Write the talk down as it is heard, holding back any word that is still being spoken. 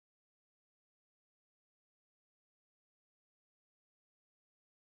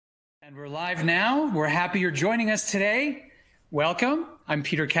And we're live now. We're happy you're joining us today. Welcome. I'm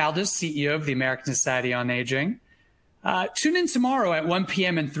Peter Caldas, CEO of the American Society on Aging. Tune in tomorrow at 1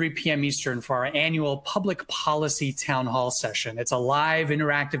 p.m. and 3 p.m. Eastern for our annual Public Policy Town Hall session. It's a live,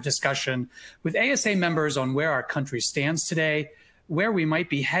 interactive discussion with ASA members on where our country stands today, where we might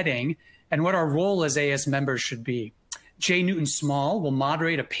be heading, and what our role as AS members should be. Jay Newton-Small will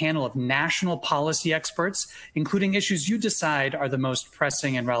moderate a panel of national policy experts, including issues you decide are the most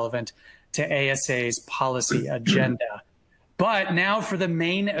pressing and relevant to ASA's policy agenda. But now for the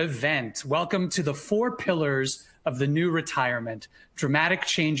main event. Welcome to the 4 Pillars of the New Retirement, Dramatic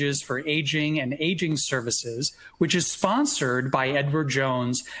Changes for Aging and Aging Services, which is sponsored by Edward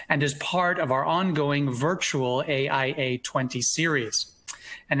Jones and is part of our ongoing virtual AIA 20 series.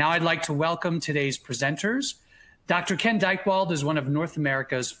 And now I'd like to welcome today's presenters. Dr. Ken Dychtwald is one of North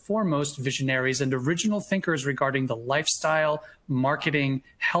America's foremost visionaries and original thinkers regarding the lifestyle, marketing,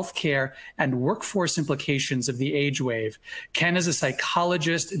 healthcare, and workforce implications of the age wave. Ken is a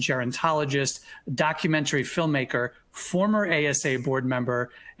psychologist, gerontologist, documentary filmmaker, former ASA board member,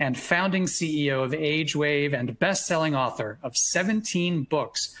 and founding CEO of Age Wave and best-selling author of 17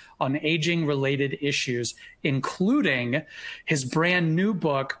 books on aging-related issues, including his brand new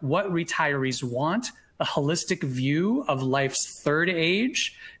book, What Retirees Want: A Holistic View of Life's Third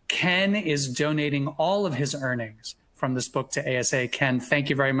Age. Ken is donating all of his earnings from this book to ASA. Ken, thank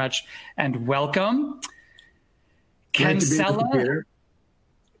you very much and welcome. Ken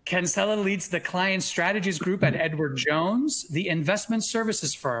Cella leads the Client Strategies Group at Edward Jones, the investment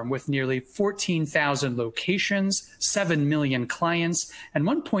services firm with nearly 14,000 locations, 7 million clients, and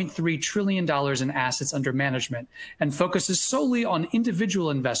 $1.3 trillion in assets under management, and focuses solely on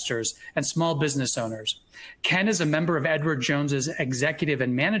individual investors and small business owners. Ken is a member of Edward Jones's executive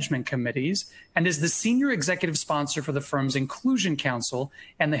and management committees and is the senior executive sponsor for the firm's Inclusion Council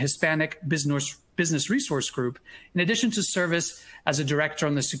and the Hispanic Business Resource Group, in addition to service as a director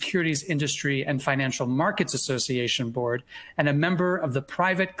on the Securities Industry and Financial Markets Association Board and a member of the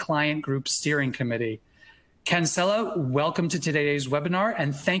Private Client Group Steering Committee. Ken Cella, welcome to today's webinar,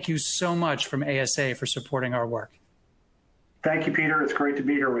 and thank you so much from ASA for supporting our work. Thank you, Peter. It's great to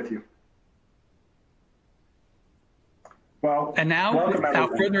be here with you. Well, and now,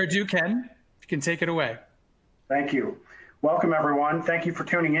 without further ado, Ken, you can take it away. Thank you. Welcome, everyone. Thank you for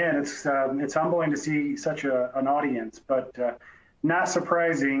tuning in. It's humbling to see such an audience, but not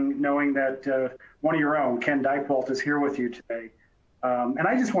surprising knowing that one of your own, Ken Dychtwald, is here with you today. And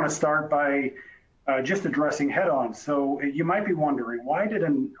I just want to start by just addressing head-on. So you might be wondering, why did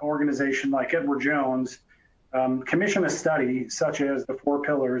an organization like Edward Jones commission a study such as the 4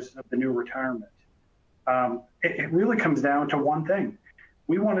 Pillars of the New Retirement? It really comes down to one thing.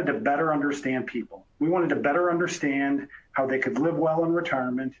 We wanted to better understand people. We wanted to better understand how they could live well in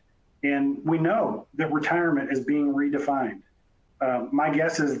retirement. And we know that retirement is being redefined. My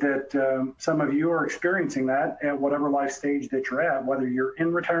guess is that some of you are experiencing that at whatever life stage that you're at, whether you're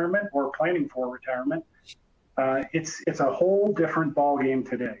in retirement or planning for retirement. It's a whole different ballgame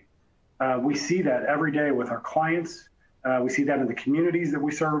today. We see that every day with our clients. We see that in the communities that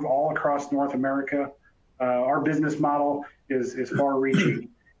we serve all across North America. Our business model is far-reaching.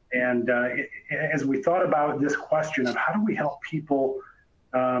 And as we thought about this question of how do we help people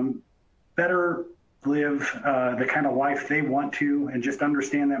better live the kind of life they want to and just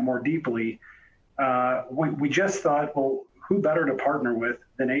understand that more deeply, we just thought, well, who better to partner with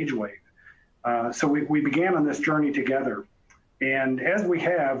than Age Wave? So we began on this journey together. And as we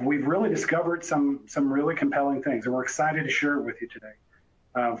have, we've really discovered some really compelling things, and we're excited to share it with you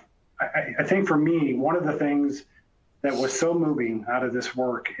today. I think for me, one of the things that was so moving out of this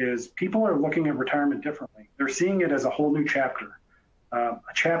work is people are looking at retirement differently. They're seeing it as a whole new chapter, a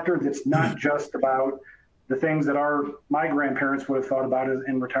chapter that's not just about the things that my grandparents would have thought about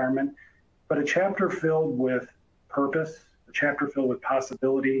in retirement, but a chapter filled with purpose, a chapter filled with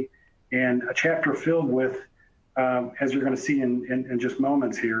possibility, and a chapter filled with, as you're going to see in just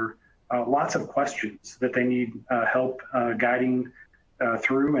moments here, lots of questions that they need help guiding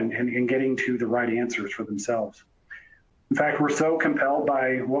through and getting to the right answers for themselves. In fact, we're so compelled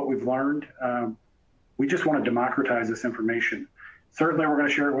by what we've learned. We just want to democratize this information. Certainly, we're going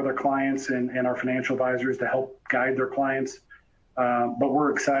to share it with our clients and our financial advisors to help guide their clients. But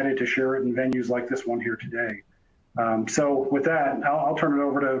we're excited to share it in venues like this one here today. So with that, I'll turn it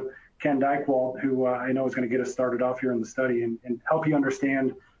over to Ken Dychtwald, who I know is going to get us started off here in the study and help you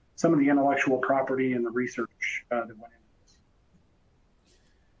understand some of the intellectual property and the research that went into this.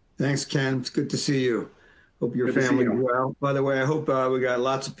 Thanks, Ken. It's good to see you. Hope your family is well. By the way, I hope we got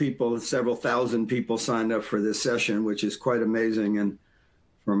lots of people, several thousand people signed up for this session, which is quite amazing. And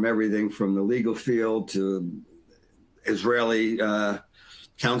from everything from the legal field to Israeli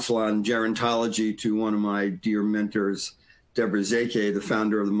counsel on gerontology to one of my dear mentors, Deborah Zeke, the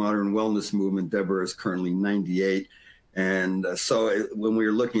founder of the modern wellness movement. Deborah is currently 98. And when we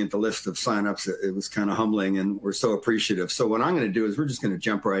were looking at the list of signups, it was kind of humbling, and we're so appreciative. So what I'm going to do is we're just going to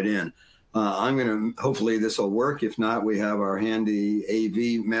jump right in. Hopefully this will work. If not, we have our handy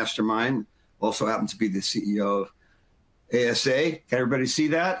AV mastermind, also happens to be the CEO of ASA. Can everybody see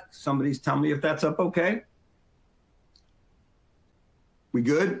that? Somebody's tell me if that's up okay. We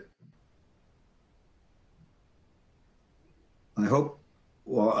good? I hope.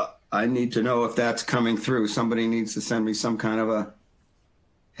 Well, I need to know if that's coming through. Somebody needs to send me some kind of a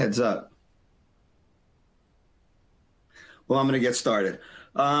heads up. Well, I'm going to get started.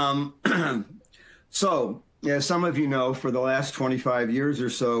 So, as some of you know, for the last 25 years or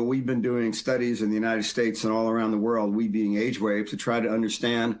so, we've been doing studies in the United States and all around the world, we being AgeWave, to try to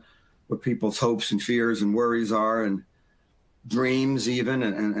understand what people's hopes and fears and worries are, and dreams even,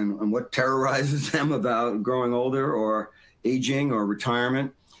 and what terrorizes them about growing older or aging or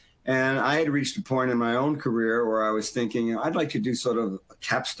retirement. And I had reached a point in my own career where I was thinking, I'd like to do sort of a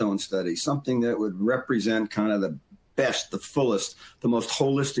capstone study, something that would represent kind of the best, the fullest, the most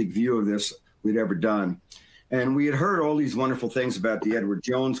holistic view of this we'd ever done. And we had heard all these wonderful things about the Edward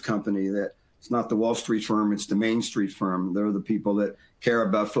Jones Company, that it's not the Wall Street firm, it's the Main Street firm. They're the people that care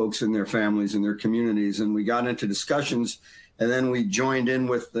about folks and their families and their communities. And we got into discussions, and then we joined in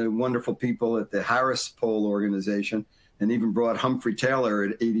with the wonderful people at the Harris Poll organization, and even brought Humphrey Taylor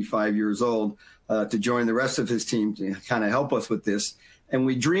at 85 years old to join the rest of his team to kind of help us with this. And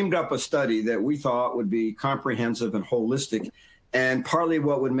we dreamed up a study that we thought would be comprehensive and holistic. And partly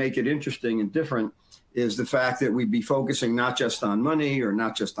what would make it interesting and different is the fact that we'd be focusing not just on money, or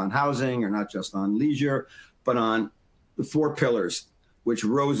not just on housing, or not just on leisure, but on the 4 pillars, which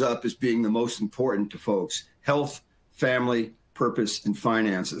rose up as being the most important to folks: health, family, purpose, and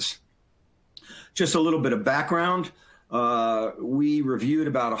finances. Just a little bit of background. We reviewed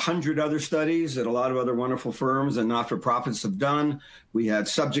about 100 other studies that a lot of other wonderful firms and not-for-profits have done. We had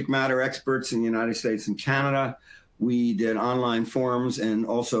subject matter experts in the United States and Canada. We did online forums and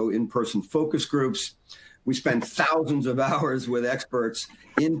also in-person focus groups. We spent thousands of hours with experts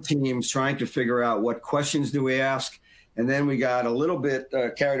in teams trying to figure out what questions do we ask. And then we got a little bit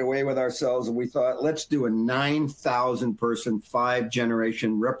carried away with ourselves, and we thought, let's do a 9,000-person,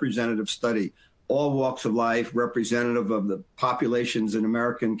 5-generation representative study, all walks of life, representative of the populations in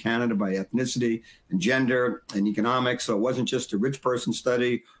America and Canada by ethnicity and gender and economics. So it wasn't just a rich person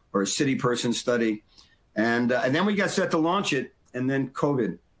study or a city person study. And then we got set to launch it, and then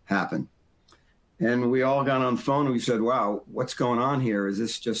COVID happened. And we all got on the phone and we said, wow, what's going on here? Is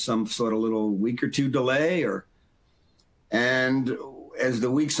this just some sort of little week or two delay? And as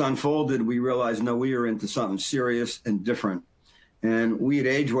the weeks unfolded, we realized, no, we are into something serious and different. And we at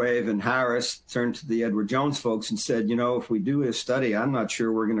AgeWave and Harris turned to the Edward Jones folks and said, you know, if we do a study, I'm not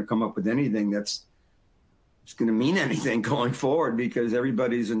sure we're going to come up with anything that's going to mean anything going forward, because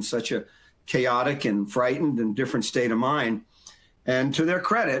everybody's in such a chaotic and frightened and different state of mind. And to their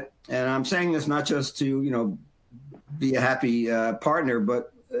credit, and I'm saying this not just to, you know, be a happy partner,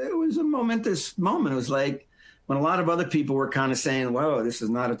 but it was a momentous moment. It was like when a lot of other people were kind of saying, whoa, this is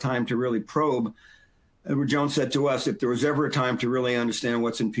not a time to really probe. Edward Jones said to us, if there was ever a time to really understand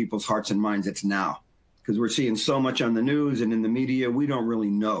what's in people's hearts and minds, it's now, because we're seeing so much on the news and in the media, we don't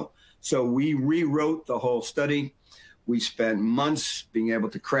really know. So we rewrote the whole study. We spent months being able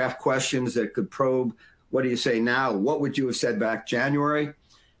to craft questions that could probe, what do you say now? What would you have said back January?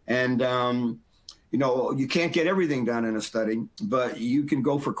 And, you know, you can't get everything done in a study, but you can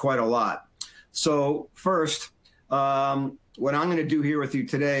go for quite a lot. So first, what I'm going to do here with you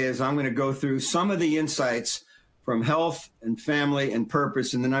today is I'm going to go through some of the insights from health and family and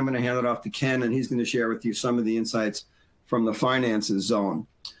purpose, and then I'm going to hand it off to Ken, and he's going to share with you some of the insights from the finances zone.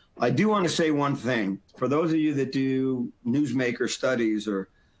 I do want to say one thing. For those of you that do newsmaker studies or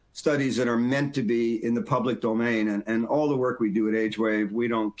studies that are meant to be in the public domain, and all the work we do at AgeWave, we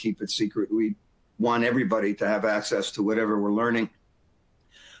don't keep it secret. We want everybody to have access to whatever we're learning.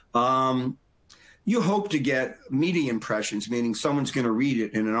 You hope to get media impressions, meaning someone's going to read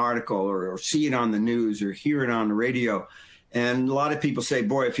it in an article or see it on the news or hear it on the radio. And a lot of people say,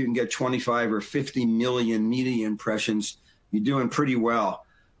 boy, if you can get 25 or 50 million media impressions, you're doing pretty well.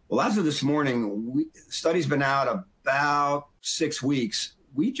 Well, as of this morning, the study's been out about 6 weeks.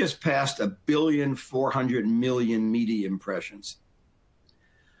 We just passed 1.4 billion media impressions.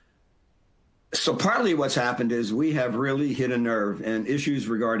 So partly what's happened is we have really hit a nerve, and issues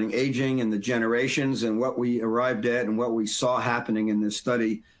regarding aging and the generations and what we arrived at and what we saw happening in this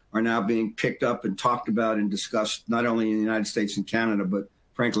study are now being picked up and talked about and discussed, not only in the United States and Canada, but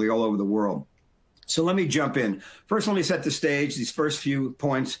frankly, all over the world. So let me jump in. First, let me set the stage. These first few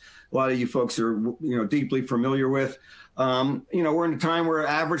points, a lot of you folks are deeply familiar with. We're in a time where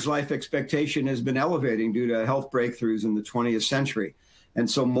average life expectation has been elevating due to health breakthroughs in the 20th century. And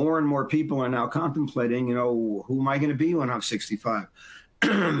so more and more people are now contemplating, who am I going to be when I'm 65? How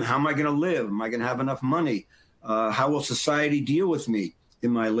am I going to live? Am I going to have enough money? How will society deal with me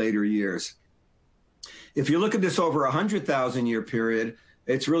in my later years? If you look at this over a 100,000-year period,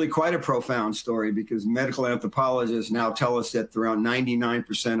 it's really quite a profound story, because medical anthropologists now tell us that around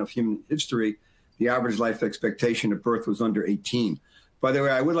 99% of human history, the average life expectation at birth was under 18. By the way,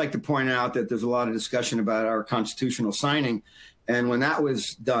 I would like to point out that there's a lot of discussion about our constitutional signing. And when that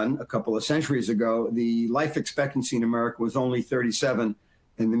was done a couple of centuries ago, the life expectancy in America was only 37,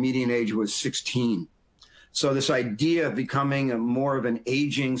 and the median age was 16. So this idea of becoming more of an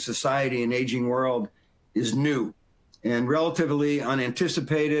aging society, an aging world, is new and relatively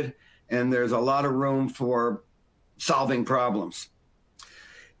unanticipated, and there's a lot of room for solving problems.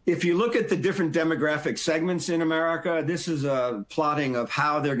 If you look at the different demographic segments in America, this is a plotting of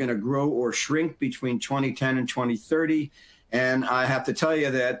how they're going to grow or shrink between 2010 and 2030. And I have to tell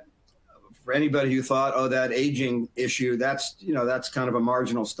you that for anybody who thought, oh, that aging issue, that's kind of a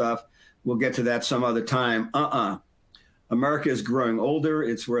marginal stuff, we'll get to that some other time. America is growing older.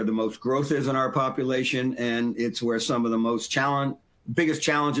 It's where the most growth is in our population, and it's where some of the biggest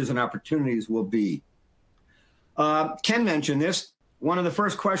challenges and opportunities will be. Ken mentioned this. One of the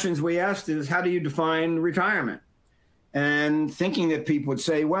first questions we asked is, how do you define retirement? And thinking that people would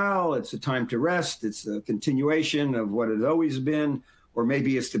say, well, it's a time to rest. It's a continuation of what has always been, or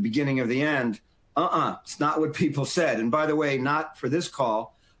maybe it's the beginning of the end. It's not what people said. And by the way, not for this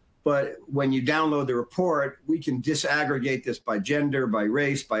call, but when you download the report, we can disaggregate this by gender, by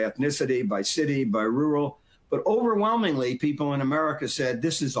race, by ethnicity, by city, by rural. But overwhelmingly, people in America said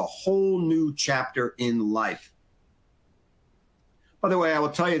this is a whole new chapter in life. By the way, I will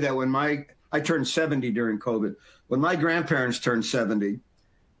tell you that when I turned 70 during COVID. When my grandparents turned 70,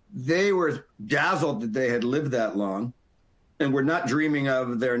 they were dazzled that they had lived that long and were not dreaming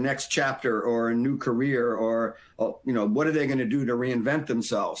of their next chapter or a new career or, what are they going to do to reinvent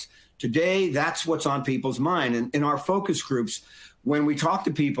themselves? Today, that's what's on people's mind. And in our focus groups, when we talk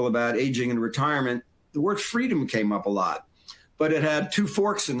to people about aging and retirement, the word freedom came up a lot, but it had two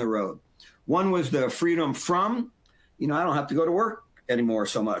forks in the road. One was the freedom from, I don't have to go to work anymore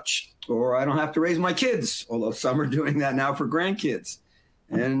so much, or I don't have to raise my kids, although some are doing that now for grandkids.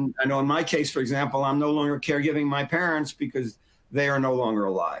 And I know in my case, for example, I'm no longer caregiving my parents because they are no longer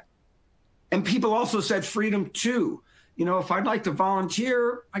alive. And people also said freedom too. If I'd like to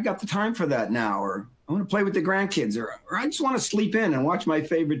volunteer, I got the time for that now, or I want to play with the grandkids, or I just want to sleep in and watch my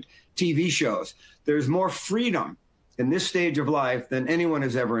favorite TV shows. There's more freedom in this stage of life than anyone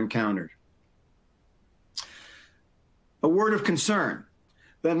has ever encountered. A word of concern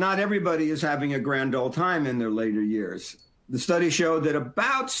that not everybody is having a grand old time in their later years. The study showed that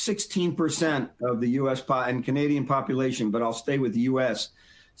about 16% of the U.S. and Canadian population, but I'll stay with the U.S.,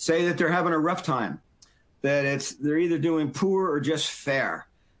 say that they're having a rough time, that they're either doing poor or just fair.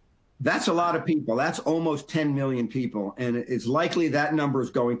 That's a lot of people. That's almost 10 million people, and it's likely that number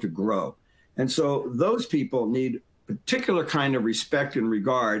is going to grow. And so those people need particular kind of respect and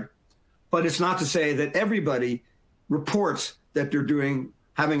regard, but it's not to say that everybody reports that they're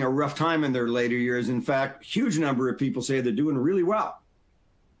having a rough time in their later years. In fact, a huge number of people say they're doing really well.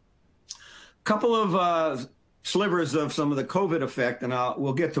 A couple of slivers of some of the COVID effect, and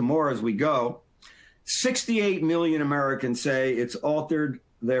we'll get to more as we go. 68 million Americans say it's altered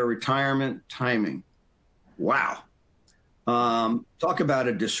their retirement timing. Wow. Talk about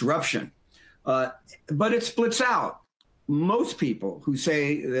a disruption. But it splits out. Most people who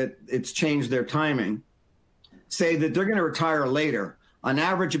say that it's changed their timing say that they're going to retire later, on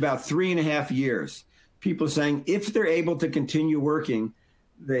average about 3.5 years. People saying if they're able to continue working,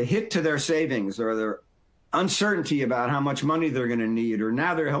 the hit to their savings or their uncertainty about how much money they're going to need, or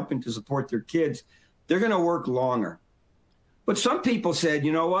now they're helping to support their kids, they're going to work longer. But some people said,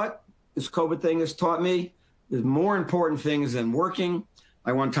 you know what? This COVID thing has taught me there's more important things than working.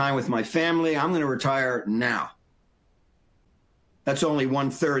 I want time with my family. I'm going to retire now. That's only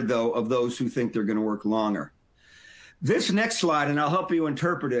 1/3, though, of those who think they're going to work longer. This next slide, and I'll help you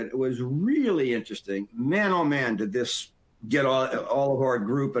interpret it, was really interesting. Man, oh man, did this get all of our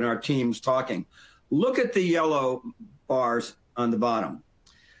group and our teams talking. Look at the yellow bars on the bottom.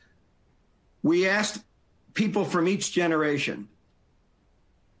 We asked people from each generation,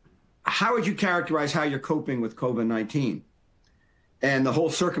 how would you characterize how you're coping with COVID-19 and the whole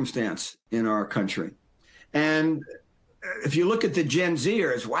circumstance in our country? And if you look at the Gen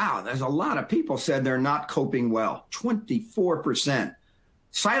Zers, wow, there's a lot of people said they're not coping well, 24%.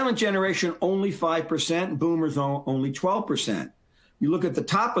 Silent generation, only 5%, boomers only 12%. You look at the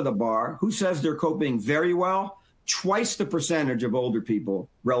top of the bar, who says they're coping very well? Twice the percentage of older people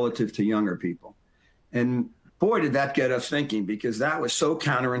relative to younger people. And boy, did that get us thinking, because that was so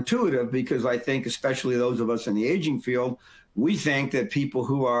counterintuitive, because I think, especially those of us in the aging field, we think that people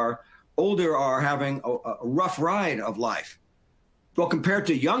who are older are having a rough ride of life. Well, compared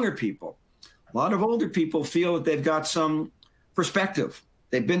to younger people, a lot of older people feel that they've got some perspective.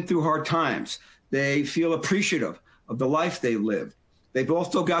 They've been through hard times. They feel appreciative of the life they lived. They've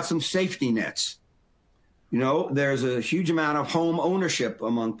also got some safety nets. You know, there's a huge amount of home ownership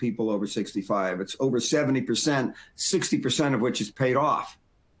among people over 65. It's over 70%, 60% of which is paid off.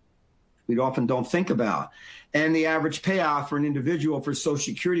 We often don't think about. And the average payoff for an individual for Social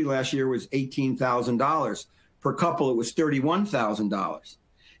Security last year was $18,000. Per couple, it was $31,000.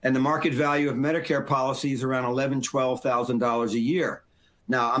 And the market value of Medicare policies around $11,000, $12,000 a year.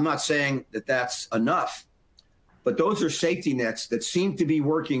 Now, I'm not saying that that's enough, but those are safety nets that seem to be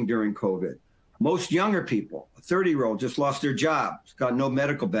working during COVID. Most younger people, a 30-year-old just lost their job, got no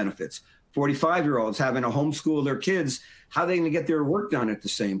medical benefits. 45-year-olds having to homeschool their kids. How are they going to get their work done at the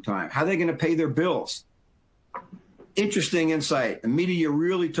same time? How are they going to pay their bills? Interesting insight. The media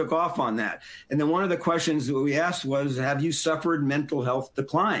really took off on that. And then one of the questions that we asked was, have you suffered mental health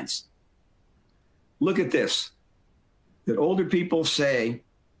declines? Look at this. That older people say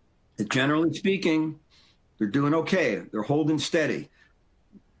that generally speaking, they're doing okay. They're holding steady.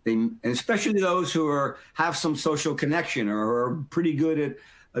 And especially those who have some social connection or are pretty good at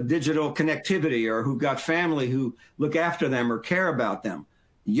a digital connectivity, or who've got family who look after them or care about them.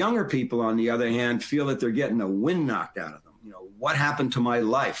 Younger people, on the other hand, feel that they're getting the wind knocked out of them. You know, what happened to my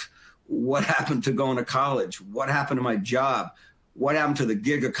life? What happened to going to college? What happened to my job? What happened to the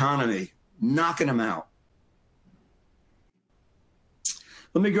gig economy? Knocking them out.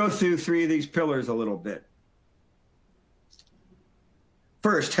 Let me go through three of these pillars a little bit.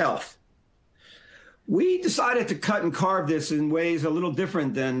 First, health. We decided to cut and carve this in ways a little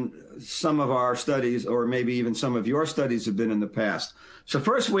different than some of our studies, or maybe even some of your studies have been in the past. So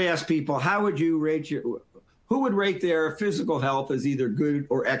first we asked people, who would rate their physical health as either good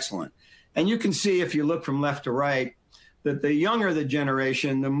or excellent? And you can see, if you look from left to right, that the younger the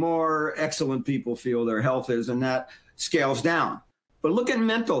generation, the more excellent people feel their health is, and that scales down. But look at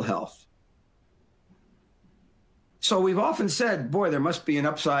mental health. So we've often said, boy, there must be an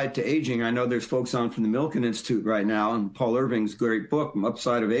upside to aging. I know there's folks on from the Milken Institute right now, and Paul Irving's great book,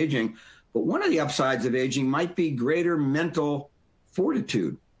 Upside of Aging. But one of the upsides of aging might be greater mental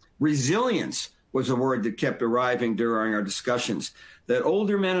fortitude. Resilience was a word that kept arriving during our discussions, that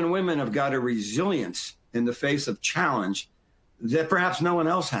older men and women have got a resilience in the face of challenge that perhaps no one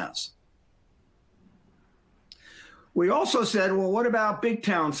else has. We also said, well, what about big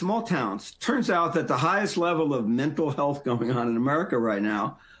towns, small towns? Turns out that the highest level of mental health going on in America right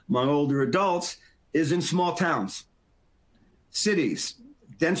now among older adults is in small towns. Cities,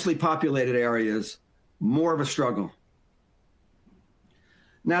 densely populated areas, more of a struggle.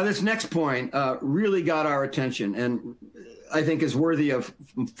 Now, this next point really got our attention, and I think is worthy of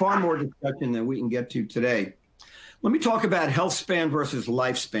far more discussion than we can get to today. Let me talk about health span versus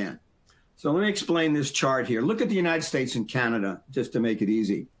lifespan. So let me explain this chart here. Look at the United States and Canada, just to make it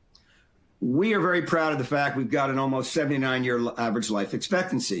easy. We are very proud of the fact we've got an almost 79-year average life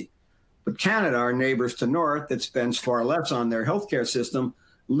expectancy. But Canada, our neighbors to north, that spends far less on their healthcare system,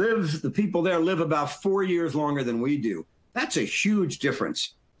 the people there live about 4 years longer than we do. That's a huge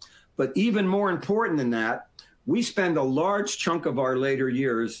difference. But even more important than that, we spend a large chunk of our later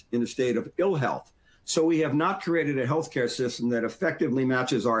years in a state of ill health. So we have not created a healthcare system that effectively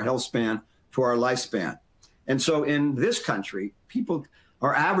matches our health span to our lifespan. And so in this country, people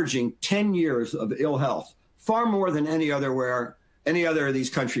are averaging 10 years of ill health, far more than any other of these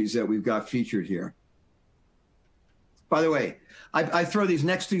countries that we've got featured here. By the way, I throw these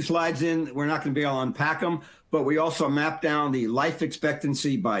next two slides in. We're not going to be able to unpack them, but we also map down the life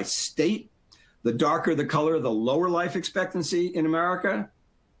expectancy by state. The darker the color, the lower life expectancy in America.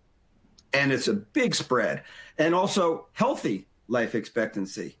 And it's a big spread. And also healthy life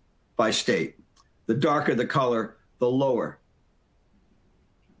expectancy by state. The darker the color, the lower.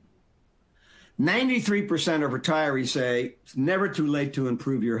 93% of retirees say it's never too late to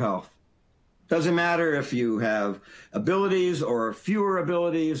improve your health. Doesn't matter if you have abilities or fewer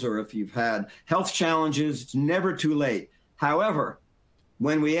abilities, or if you've had health challenges, it's never too late. However,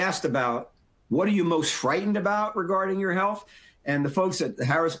 when we asked about what are you most frightened about regarding your health, and the folks at the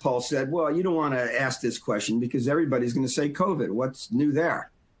Harris Poll said, well, you don't want to ask this question because everybody's going to say COVID. What's new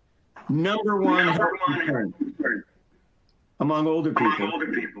there? Number one health concern among older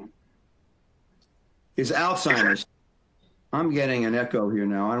people is Alzheimer's. I'm getting an echo here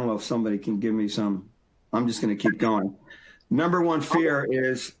now. I don't know if somebody can give me some. I'm just going to keep going. Number one fear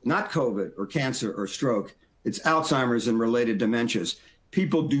is not COVID or cancer or stroke. It's Alzheimer's and related dementias.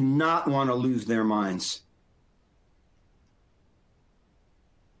 People do not want to lose their minds.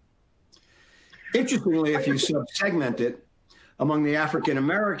 Interestingly, if you sub-segment it among the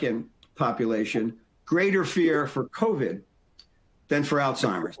African-American population, greater fear for COVID than for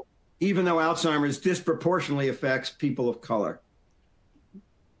Alzheimer's, even though Alzheimer's disproportionately affects people of color.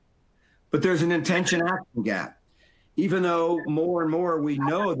 But there's an intention-action gap. Even though more and more we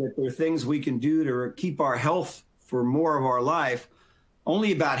know that there are things we can do to keep our health for more of our life,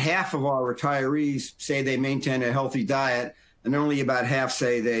 only about half of our retirees say they maintain a healthy diet, and only about half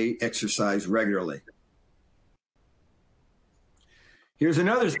say they exercise regularly. Here's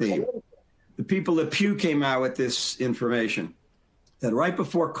another theme. The people at Pew came out with this information that right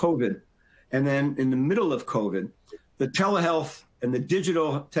before COVID, and then in the middle of COVID, the telehealth and the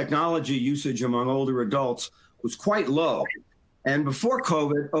digital technology usage among older adults was quite low. And before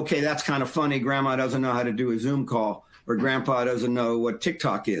COVID, okay, that's kind of funny. Grandma doesn't know how to do a Zoom call, or grandpa doesn't know what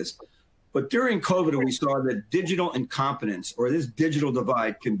TikTok is. But during COVID, we saw that digital incompetence, or this digital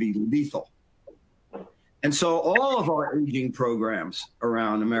divide, can be lethal. And so all of our aging programs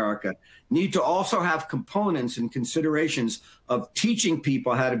around America need to also have components and considerations of teaching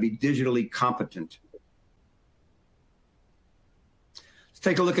people how to be digitally competent. Let's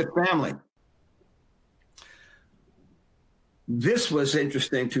take a look at family. This was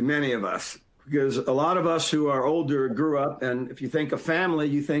interesting to many of us, because a lot of us who are older grew up, and if you think of family,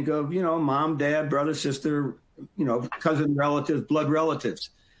 you think of, mom, dad, brother, sister, cousin relatives, blood relatives.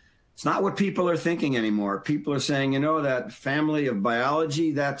 It's not what people are thinking anymore. People are saying, that family of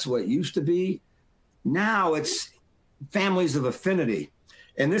biology, that's what used to be. Now it's families of affinity.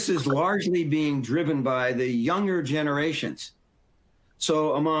 And this is largely being driven by the younger generations.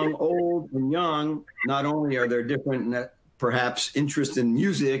 So among old and young, not only are there different, perhaps, interests in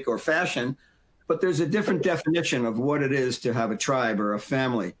music or fashion, but there's a different definition of what it is to have a tribe or a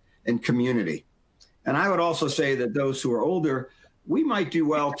family and community. And I would also say that those who are older, we might do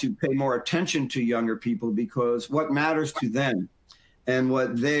well to pay more attention to younger people, because what matters to them and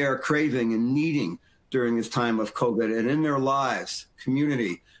what they are craving and needing during this time of COVID and in their lives,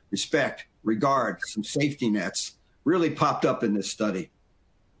 community, respect, regard, some safety nets, really popped up in this study.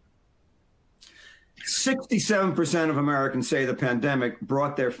 67% of Americans say the pandemic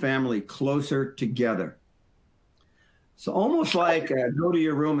brought their family closer together. So almost like go to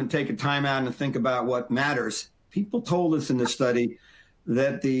your room and take a time out and think about what matters. People told us in the study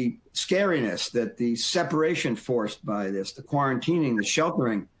that the scariness, that the separation forced by this, the quarantining, the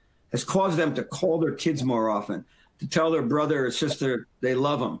sheltering, has caused them to call their kids more often, to tell their brother or sister they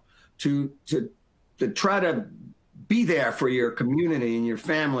love them, to try to be there for your community and your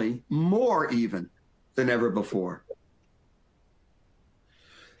family more even than ever before.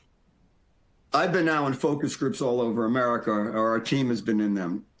 I've been now in focus groups all over America, or our team has been in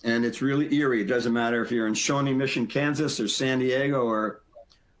them, and it's really eerie. It doesn't matter if you're in Shawnee Mission, Kansas, or San Diego, or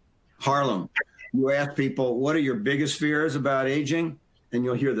Harlem. You ask people, what are your biggest fears about aging? And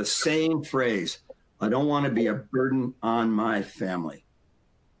you'll hear the same phrase: I don't want to be a burden on my family.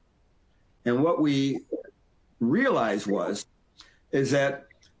 And what we realized is that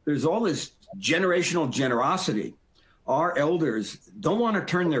there's all this generational generosity. Our elders don't want to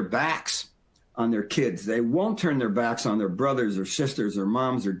turn their backs on their kids. They won't turn their backs on their brothers or sisters or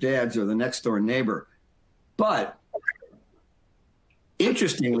moms or dads or the next door neighbor. But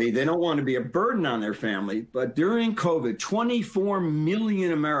interestingly, they don't want to be a burden on their family. But during COVID, 24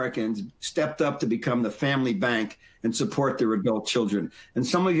 million Americans stepped up to become the family bank and support their adult children. And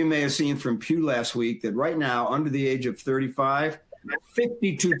some of you may have seen from Pew last week that right now, under the age of 35,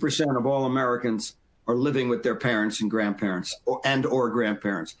 52% of all Americans are living with their parents and grandparents or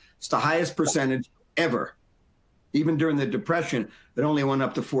grandparents. It's the highest percentage ever. Even during the Depression, it only went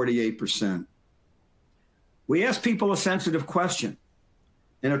up to 48%. We asked people a sensitive question,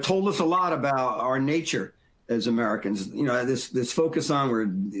 and it told us a lot about our nature as Americans. This focus on we're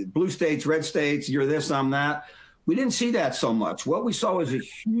blue states, red states, you're this, I'm that. We didn't see that so much. What we saw was a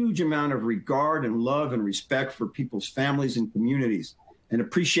huge amount of regard and love and respect for people's families and communities and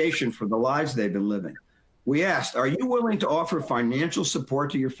appreciation for the lives they've been living. We asked, are you willing to offer financial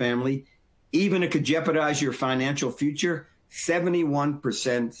support to your family, even if it could jeopardize your financial future?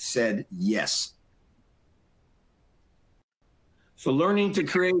 71% said yes. So learning to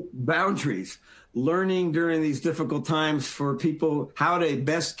create boundaries, learning during these difficult times for people how to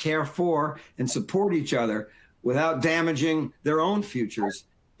best care for and support each other without damaging their own futures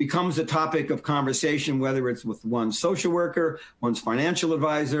becomes a topic of conversation, whether it's with one's social worker, one's financial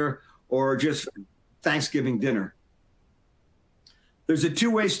advisor, or just Thanksgiving dinner. There's a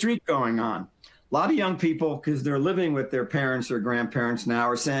two-way street going on. A lot of young people, because they're living with their parents or grandparents now,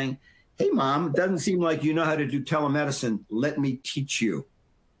 are saying, hey, Mom, it doesn't seem like you know how to do telemedicine. Let me teach you.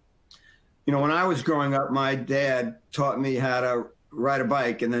 You know, when I was growing up, my dad taught me how to ride a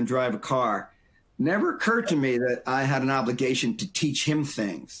bike and then drive a car. Never occurred to me that I had an obligation to teach him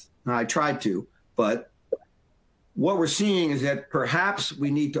things. Now, I tried to, but what we're seeing is that perhaps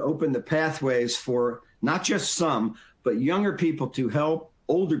we need to open the pathways for not just some, but younger people to help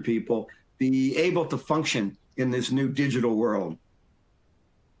older people be able to function in this new digital world.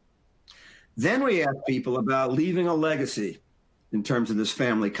 Then we ask people about leaving a legacy in terms of this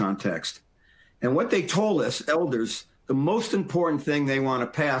family context. And what they told us, elders, the most important thing they want to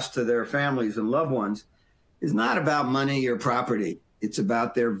pass to their families and loved ones is not about money or property. It's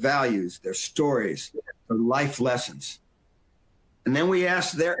about their values, their stories, their life lessons. And then we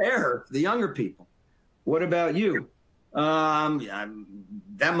ask their heir, the younger people, what about you?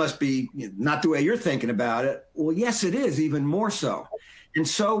 That must be not the way you're thinking about it. Well, yes, it is, even more so. And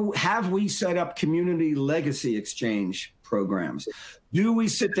so have we set up community legacy exchange programs? Do we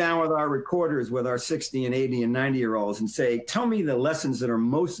sit down with our recorders, with our 60 and 80 and 90-year-olds and say, tell me the lessons that are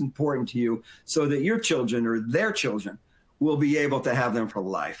most important to you so that your children or their children will be able to have them for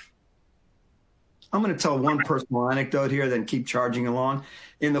life? I'm going to tell one personal anecdote here, then keep charging along.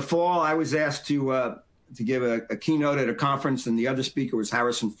 In the fall, I was asked to give a keynote at a conference, and the other speaker was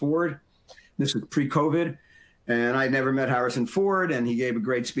Harrison Ford. This was pre-COVID. And I'd never met Harrison Ford, and he gave a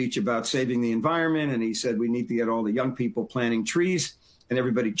great speech about saving the environment. And he said, we need to get all the young people planting trees, and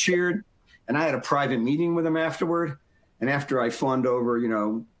everybody cheered. And I had a private meeting with him afterward. And after I fawned over, you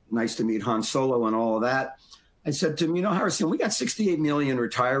know, nice to meet Han Solo and all of that, I said to him, you know, Harrison, we got 68 million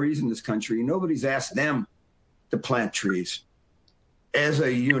retirees in this country. Nobody's asked them to plant trees as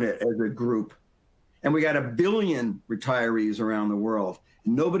a unit, as a group. And we got 1 billion retirees around the world.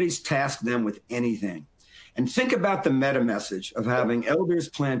 And nobody's tasked them with anything. And think about the meta message of having elders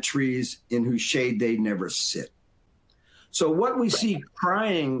plant trees in whose shade they never sit. So what we see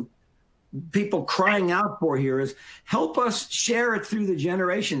people crying out for here is help us share it through the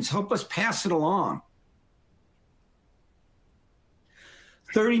generations, help us pass it along.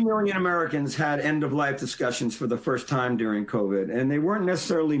 30 million Americans had end-of-life discussions for the first time during COVID, and they weren't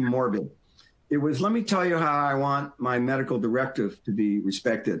necessarily morbid. It was, let me tell you how I want my medical directive to be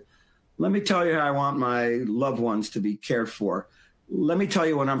respected. Let me tell you how I want my loved ones to be cared for. Let me tell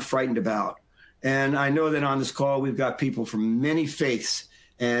you what I'm frightened about. And I know that on this call, we've got people from many faiths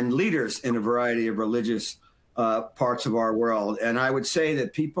and leaders in a variety of religious parts of our world. And I would say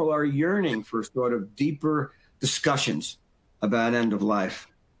that people are yearning for sort of deeper discussions about end of life,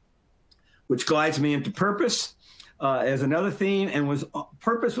 which glides me into purpose as another theme. And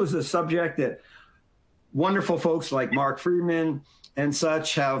purpose was a subject that wonderful folks like Mark Friedman and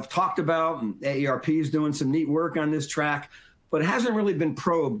such have talked about, and AARP is doing some neat work on this track, but it hasn't really been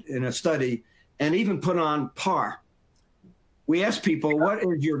probed in a study and even put on par. We asked people, what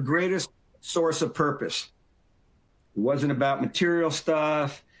is your greatest source of purpose? It wasn't about material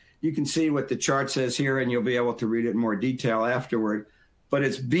stuff. You can see what the chart says here, and you'll be able to read it in more detail afterward. But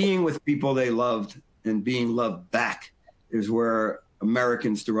it's being with people they loved and being loved back is where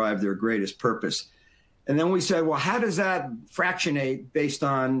Americans derive their greatest purpose. And then we said, well, how does that fractionate based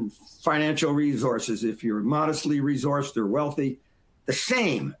on financial resources? If you're modestly resourced or wealthy, the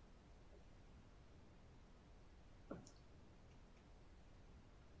same.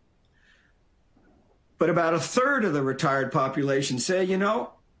 But about 1/3 of the retired population say, you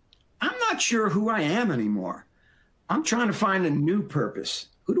know, I'm not sure who I am anymore. I'm trying to find a new purpose.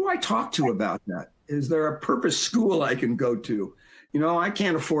 Who do I talk to about that? Is there a purpose school I can go to? You know, I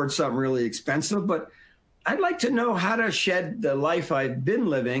can't afford something really expensive, but I'd like to know how to shed the life I've been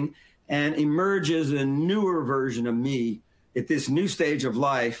living and emerge as a newer version of me at this new stage of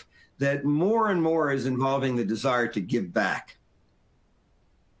life that more and more is involving the desire to give back.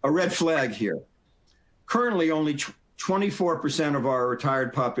 A red flag here. Currently, only 24% of our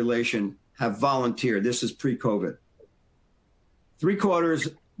retired population have volunteered. This is pre-COVID.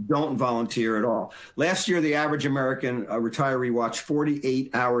 3/4 don't volunteer at all. Last year, the average American retiree watched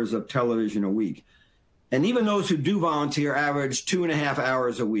 48 hours of television a week. And even those who do volunteer average 2.5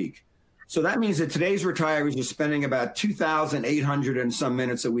 hours a week. So that means that today's retirees are spending about 2,800 and some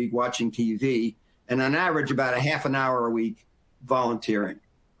minutes a week watching TV, and on average about a half an hour a week volunteering.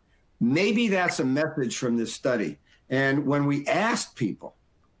 Maybe that's a message from this study. And when we asked people,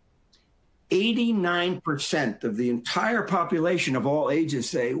 89% of the entire population of all ages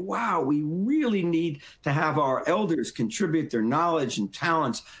say, wow, we really need to have our elders contribute their knowledge and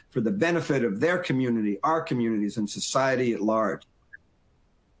talents for the benefit of their community, our communities, and society at large.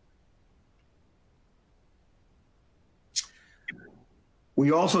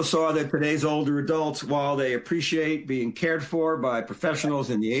 We also saw that today's older adults, while they appreciate being cared for by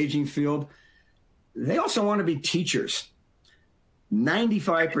professionals in the aging field, they also want to be teachers.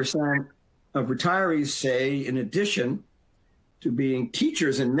 95% of retirees say, in addition to being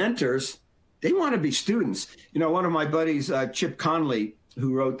teachers and mentors, they want to be students. You know, one of my buddies, Chip Conley,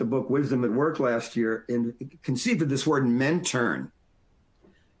 who wrote the book Wisdom at Work last year, and conceived of this word mentern.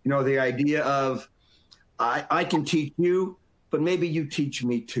 You know, the idea of, I can teach you, but maybe you teach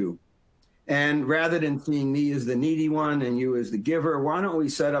me too. And rather than seeing me as the needy one and you as the giver, why don't we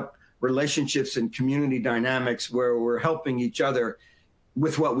set up relationships and community dynamics where we're helping each other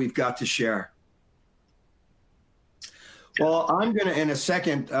with what we've got to share? Well, I'm going to, in a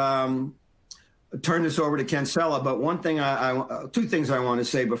second, turn this over to Ken Cella, but one thing two things I want to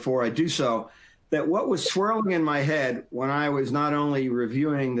say before I do so, that what was swirling in my head when I was not only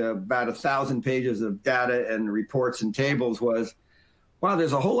reviewing the about 1,000 pages of data and reports and tables was, wow,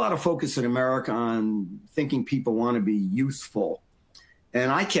 there's a whole lot of focus in America on thinking people want to be useful.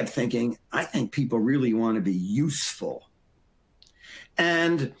 And I kept thinking, I think people really want to be useful.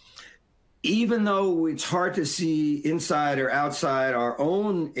 And even though it's hard to see inside or outside our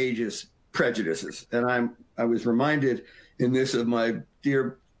own ageist prejudices, and I was reminded in this of my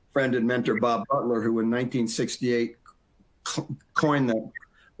dear friend and mentor, Bob Butler, who in 1968 coined the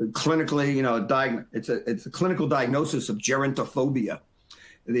clinically, you know, it's a clinical diagnosis of gerontophobia,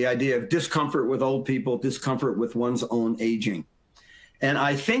 the idea of discomfort with old people, discomfort with one's own aging. And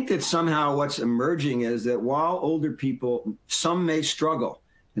I think that somehow what's emerging is that while older people, some may struggle,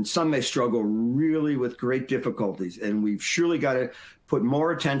 and some may struggle really with great difficulties, and we've surely got to put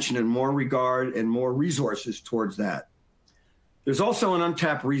more attention and more regard and more resources towards that. There's also an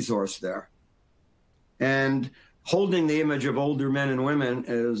untapped resource there. And holding the image of older men and women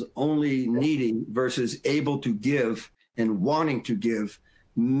as only needy versus able to give and wanting to give,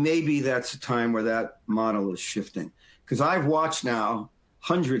 maybe that's a time where that model is shifting. Because I've watched now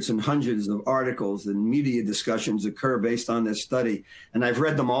hundreds and hundreds of articles and media discussions occur based on this study, and I've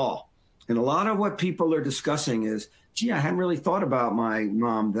read them all. And a lot of what people are discussing is, gee, I hadn't really thought about my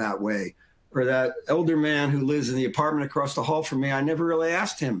mom that way. Or that elder man who lives in the apartment across the hall from me, I never really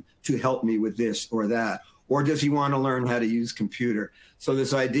asked him to help me with this or that. Or does he want to learn how to use computer? So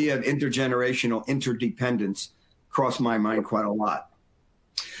this idea of intergenerational interdependence crossed my mind quite a lot.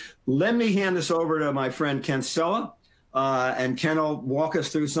 Let me hand this over to my friend Ken Cella, and Ken will walk us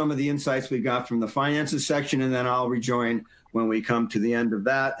through some of the insights we got from the finances section, and then I'll rejoin when we come to the end of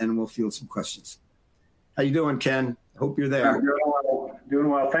that, and we'll field some questions. How you doing, Ken? Hope you're there. Doing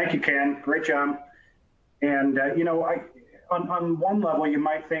well. Thank you, Ken. Great job. And, you know, on one level, you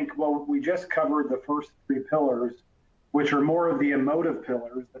might think, well, we just covered the first three pillars, which are more of the emotive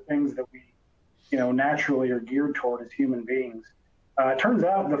pillars, the things that we, you know, naturally are geared toward as human beings. It turns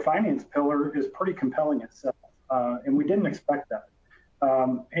out the finance pillar is pretty compelling itself, and we didn't expect that.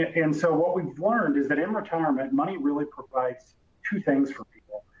 And so what we've learned is that in retirement, money really provides two things for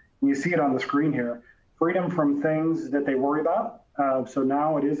people. And you see it on the screen here. Freedom from things that they worry about. So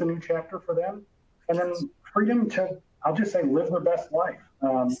now it is a new chapter for them. And then freedom to, I'll just say, live their best life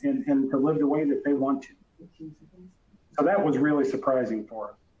and to live the way that they want to. So that was really surprising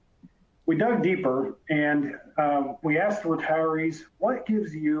for us. We dug deeper and we asked the retirees, what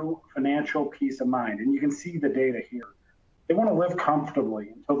gives you financial peace of mind? And you can see the data here. They want to live comfortably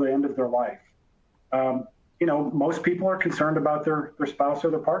until the end of their life. You know, most people are concerned about their spouse or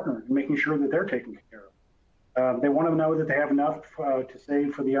their partner and making sure that they're taken care of. They want to know that they have enough to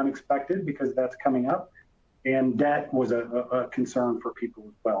save for the unexpected because that's coming up. And debt was a concern for people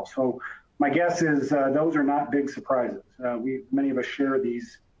as well. So my guess is those are not big surprises. Many of us share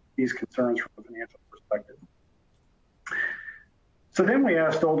these concerns from a financial perspective. So then we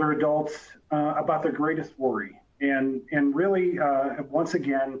asked older adults about their greatest worry. And really, once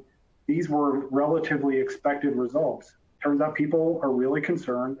again, these were relatively expected results. Turns out people are really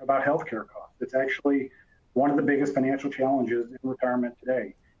concerned about healthcare costs. It's actually one of the biggest financial challenges in retirement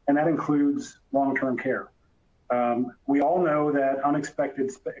today. and that includes long-term care. We all know that unexpected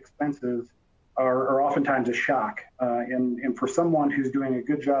expenses are oftentimes a shock. And for someone who's doing a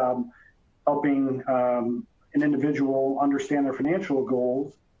good job helping an individual understand their financial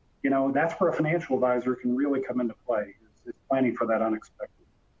goals, that's where a financial advisor can really come into play, is planning for that unexpected.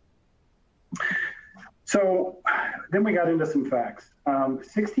 So then we got into some facts.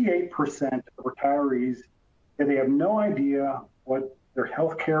 68% of retirees say they have no idea what their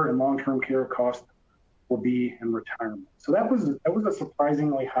health care and long-term care costs will be in retirement. So that was a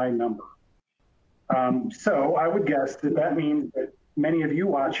surprisingly high number. So I would guess that means that many of you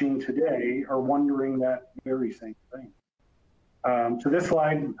watching today are wondering that very same thing. So this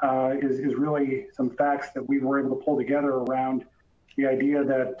slide is really some facts that we were able to pull together around the idea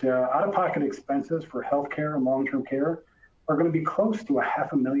that out-of-pocket expenses for healthcare and long-term care are going to be close to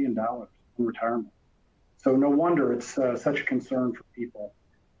 $500,000 in retirement. So no wonder it's such a concern for people.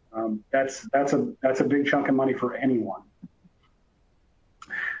 That's a big chunk of money for anyone.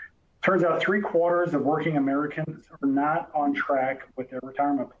 Turns out 3/4 of working Americans are not on track with their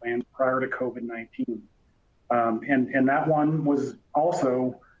retirement plans prior to COVID-19. And that one was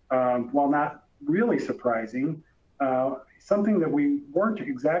also, while not really surprising, something that we weren't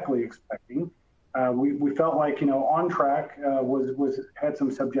exactly expecting. We felt like, on track had some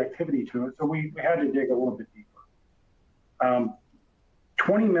subjectivity to it, so we had to dig a little bit deeper.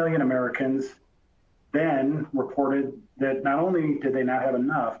 20 million Americans then reported that not only did they not have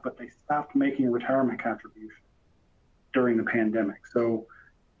enough, but they stopped making a retirement contribution during the pandemic. So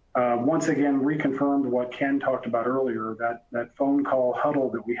once again, reconfirmed what Ken talked about earlier, that phone call huddle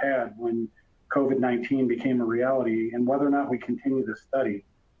that we had when COVID-19 became a reality, and whether or not we continue the study.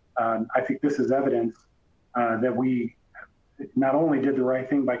 I think this is evidence that we not only did the right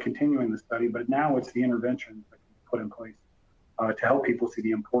thing by continuing the study, but now it's the interventions that we put in place to help people see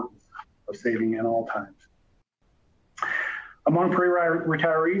the importance of saving at all times. Among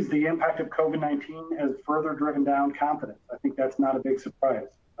pre-retirees, the impact of COVID-19 has further driven down confidence. I think that's not a big surprise,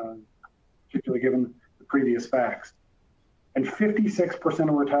 particularly given the previous facts. And 56%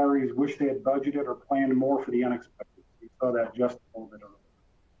 of retirees wish they had budgeted or planned more for the unexpected. We saw that just a little bit earlier.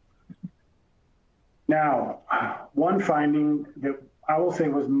 Now, one finding that I will say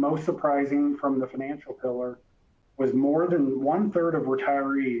was most surprising from the financial pillar was more than 1/3 of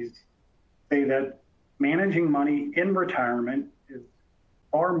retirees say that managing money in retirement is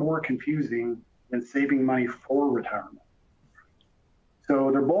far more confusing than saving money for retirement.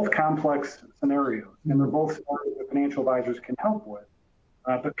 So they're both complex scenarios, and they're both scenarios that financial advisors can help with.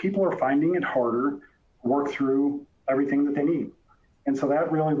 But people are finding it harder to work through everything that they need. And so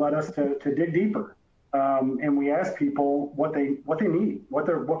that really led us to dig deeper. And we asked people what they need, what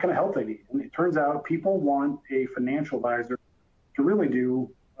kind of help they need. And it turns out people want a financial advisor to really do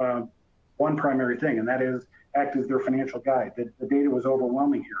one primary thing, and that is act as their financial guide. The data was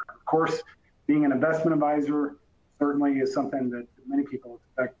overwhelming here. Of course, being an investment advisor certainly is something that many people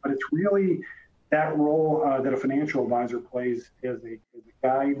expect, but it's really that role that a financial advisor plays as a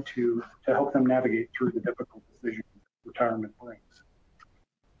guide to help them navigate through the difficult decisions retirement brings.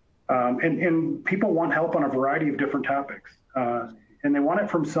 And people want help on a variety of different topics. And they want it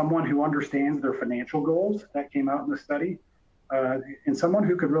from someone who understands their financial goals. That came out in the study. And someone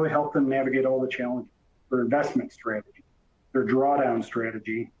who could really help them navigate all the challenges, their investment strategy, their drawdown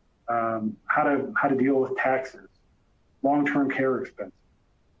strategy, how to deal with taxes, long-term care expenses,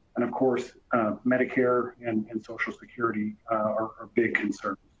 and of course, Medicare and Social Security are big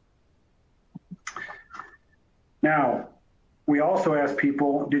concerns. Now, we also asked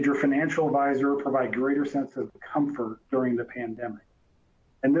people, did your financial advisor provide greater sense of comfort during the pandemic?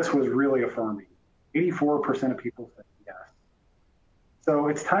 And this was really affirming. 84% of people said yes. So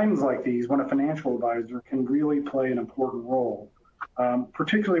it's times like these when a financial advisor can really play an important role,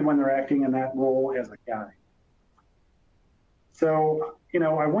 particularly when they're acting in that role as a guide. So,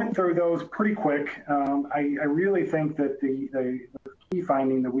 I went through those pretty quick. I really think that the key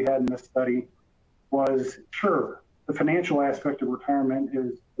finding that we had in this study was, sure, the financial aspect of retirement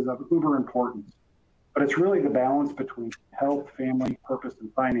is of uber importance, but it's really the balance between health, family, purpose,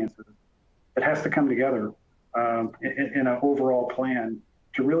 and finances that has to come together in an overall plan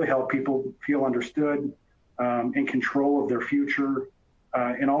to really help people feel understood, in control of their future,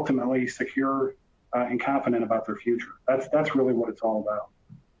 and ultimately secure and confident about their future. That's really what it's all about.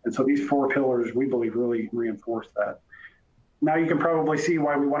 And so these 4 pillars, we believe, really reinforce that. Now you can probably see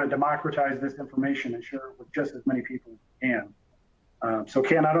why we want to democratize this information and share it with just as many people as we can. So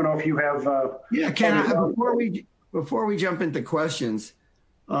Ken, I don't know if you have... Yeah, Ken, before we jump into questions,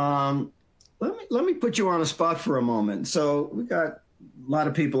 let me put you on a spot for a moment. So we got a lot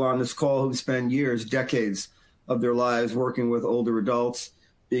of people on this call who spend years, decades of their lives working with older adults,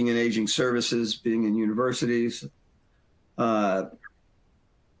 being in aging services, being in universities.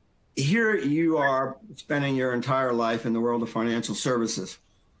 Here you are spending your entire life in the world of financial services.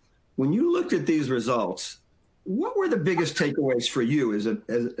 When you looked at these results, what were the biggest takeaways for you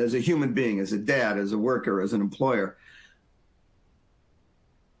as a human being, as a dad, as a worker, as an employer?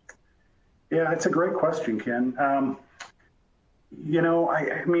 Yeah, it's a great question, Ken. You know,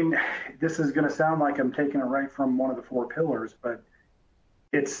 I mean, this is going to sound like I'm taking it right from one of the four pillars, but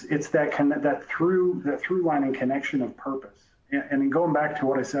it's that through line and connection of purpose. And going back to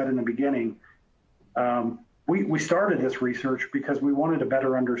what I said in the beginning, we started this research because we wanted to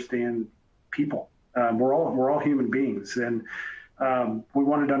better understand people. We're all human beings, and we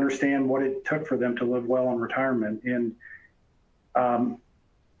wanted to understand what it took for them to live well in retirement. And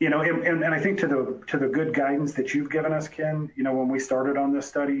you know, and I think to the good guidance that you've given us, Ken, you know, when we started on this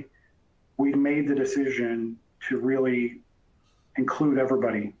study, we made the decision to really include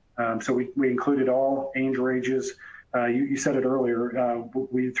everybody. So we included all age ranges. You said it earlier.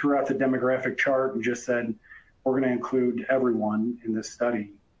 We threw out the demographic chart and just said, we're going to include everyone in this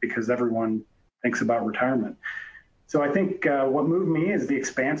study because everyone thinks about retirement. So I think what moved me is the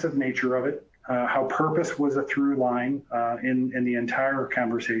expansive nature of it, how purpose was a through line in the entire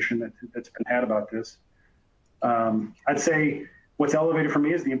conversation that's been had about this. I'd say what's elevated for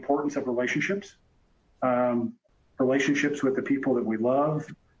me is the importance of relationships, relationships with the people that we love,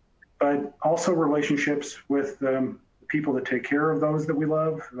 but also relationships with people that take care of those that we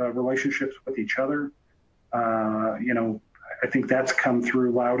love, relationships with each other. You know, I think that's come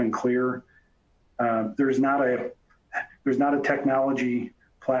through loud and clear. There's not a technology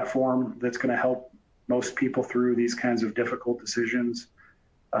platform that's going to help most people through these kinds of difficult decisions.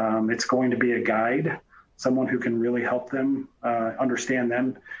 It's going to be a guide, someone who can really help them understand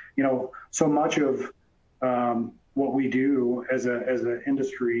them. You know, so much of what we do as an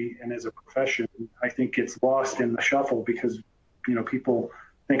industry and as a profession, I think gets lost in the shuffle because, you know, people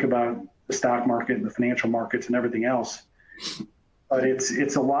think about the stock market and the financial markets and everything else. But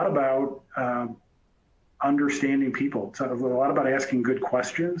it's a lot about understanding people. It's a lot about asking good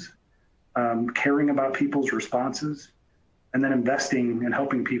questions, caring about people's responses, and then investing and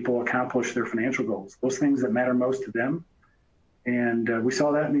helping people accomplish their financial goals, those things that matter most to them. And we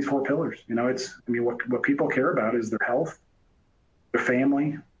saw that in these four pillars. You know, what people care about is their health, their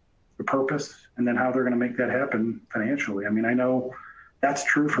family, their purpose, and then how they're going to make that happen financially. I mean, I know that's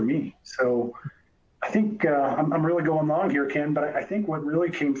true for me. So I think I'm really going long here, Ken, but I think what really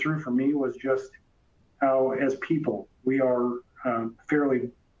came through for me was just how, as people, we are fairly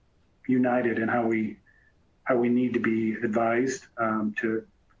united in how we need to be advised to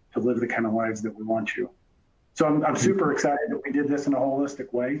live the kind of lives that we want to. So I'm super excited that we did this in a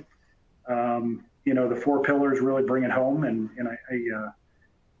holistic way. You know, the four pillars really bring it home, and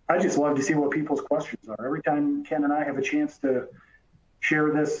I just love to see what people's questions are. Every time Ken and I have a chance to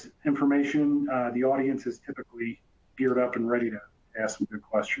share this information, the audience is typically geared up and ready to ask some good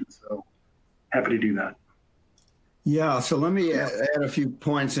questions. So happy to do that. Yeah, so let me add a few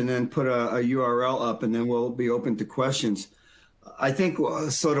points and then put a URL up, and then we'll be open to questions. I think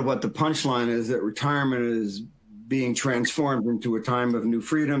sort of what the punchline is that retirement is being transformed into a time of new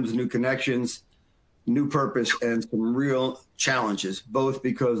freedoms, new connections, new purpose, and some real challenges, both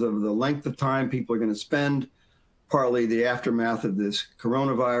because of the length of time people are going to spend, partly the aftermath of this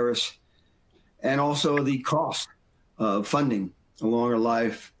coronavirus, and also the cost of funding a longer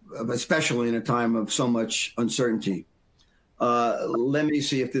life, especially in a time of so much uncertainty. Let me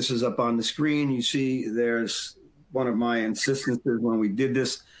see if this is up on the screen. You see there's one of my insistences when we did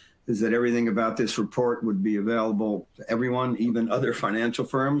this is that everything about this report would be available to everyone, even other financial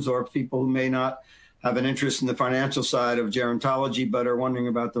firms or people who may not have an interest in the financial side of gerontology but are wondering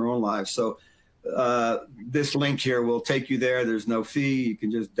about their own lives. So this link here will take you there. There's no fee. You can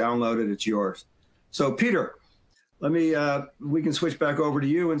just download it. It's yours. So Peter, we can switch back over to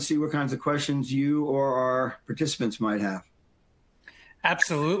you and see what kinds of questions you or our participants might have.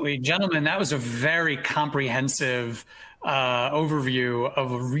 Absolutely. Gentlemen, that was a very comprehensive overview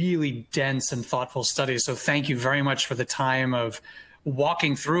of a really dense and thoughtful study. So thank you very much for the time of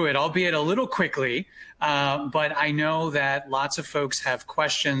walking through it, albeit a little quickly. But I know that lots of folks have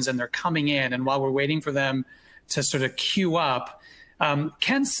questions and they're coming in. And while we're waiting for them to sort of queue up,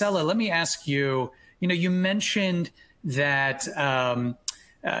 Ken Cella, let me ask you, you mentioned that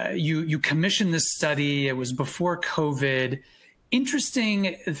you commissioned this study. It was before COVID.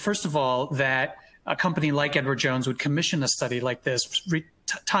 Interesting, first of all, that a company like Edward Jones would commission a study like this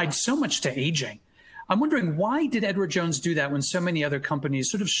tied so much to aging. I'm wondering, why did Edward Jones do that when so many other companies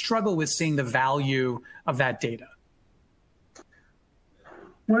sort of struggle with seeing the value of that data?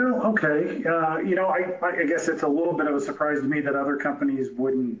 Well, okay. I guess it's a little bit of a surprise to me that other companies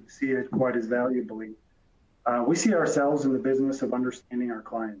wouldn't see it quite as valuably. We see ourselves in the business of understanding our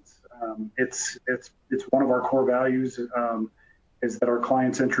clients. It's one of our core values, is that our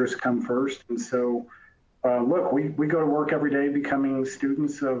clients' interests come first. And so, look, we go to work every day becoming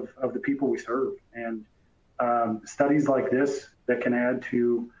students of the people we serve. And studies like this that can add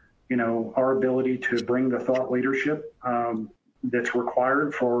to, our ability to bring the thought leadership that's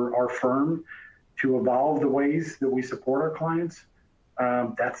required for our firm to evolve the ways that we support our clients.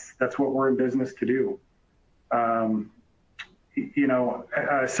 That's what we're in business to do.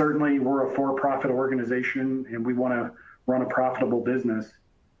 Certainly we're a for-profit organization and we want to run a profitable business,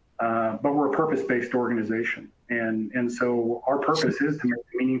 but we're a purpose-based organization. And so our purpose is to make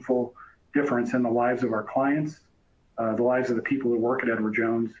a meaningful difference in the lives of our clients, the lives of the people who work at Edward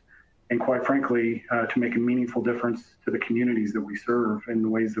Jones, and quite frankly, to make a meaningful difference to the communities that we serve and the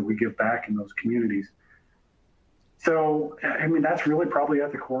ways that we give back in those communities. So, that's really probably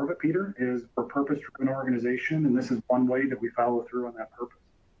at the core of it, Peter, is we're a purpose-driven organization, and this is one way that we follow through on that purpose.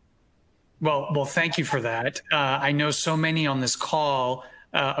 Well, thank you for that. I know so many on this call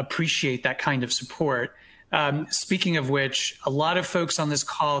appreciate that kind of support. Speaking of which, a lot of folks on this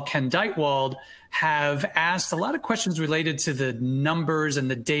call, Ken Dychtwald, have asked a lot of questions related to the numbers and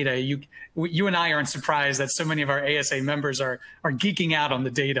the data. You and I aren't surprised that so many of our ASA members are geeking out on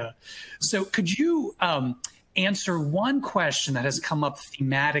the data. So could you answer one question that has come up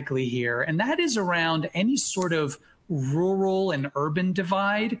thematically here, and that is around any sort of rural and urban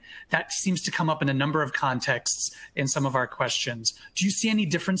divide that seems to come up in a number of contexts in some of our questions. Do you see any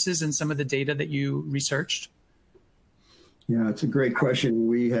differences in some of the data that you researched? Yeah, it's a great question.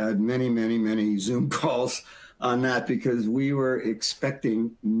 We had many Zoom calls on that because we were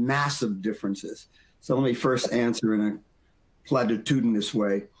expecting massive differences. So let me first answer in a platitudinous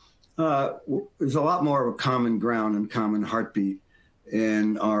way. There's a lot more of a common ground and common heartbeat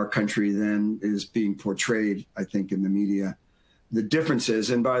in our country than is being portrayed, I think, in the media. The differences,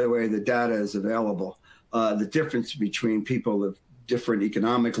 and by the way, the data is available, the difference between people of different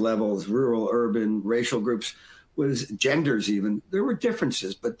economic levels, rural, urban, racial groups, was genders even. There were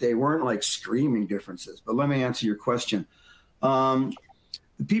differences, but they weren't like screaming differences. But let me answer your question. The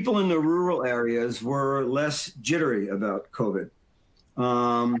people in the rural areas were less jittery about COVID.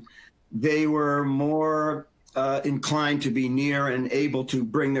 They were more inclined to be near and able to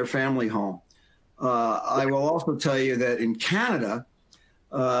bring their family home. I will also tell you that in Canada,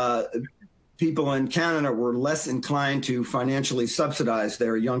 people in Canada were less inclined to financially subsidize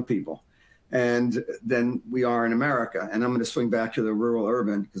their young people than we are in America. And I'm going to swing back to the rural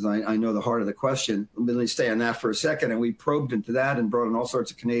urban because I know the heart of the question. Let me stay on that for a second. And we probed into that and brought in all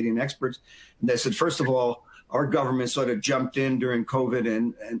sorts of Canadian experts. And they said, first of all, our government sort of jumped in during COVID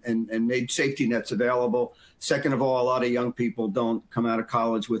and made safety nets available. Second of all, a lot of young people don't come out of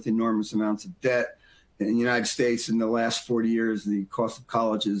college with enormous amounts of debt. In the United States, in the last 40 years, the cost of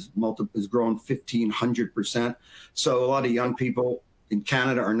college has grown 1,500%. So a lot of young people in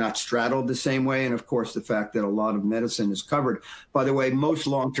Canada are not straddled the same way. And of course, the fact that a lot of medicine is covered. By the way, most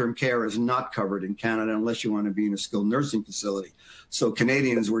long-term care is not covered in Canada unless you want to be in a skilled nursing facility. So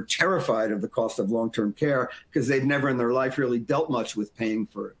Canadians were terrified of the cost of long-term care because they've never in their life really dealt much with paying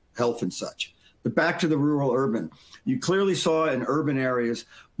for health and such. But back to the rural urban. You clearly saw in urban areas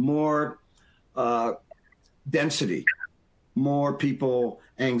more density, more people,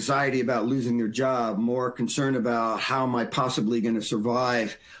 anxiety about losing their job, more concern about how am I possibly going to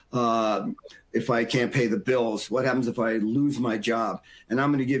survive if I can't pay the bills? What happens if I lose my job? And I'm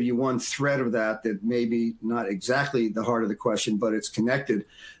going to give you one thread of that maybe not exactly the heart of the question, but it's connected,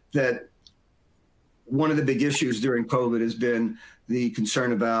 that one of the big issues during COVID has been the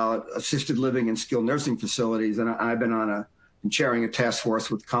concern about assisted living and skilled nursing facilities. And I've been chairing a task force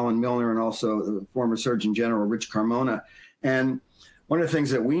with Colin Milner and also the former Surgeon General, Rich Carmona. And one of the things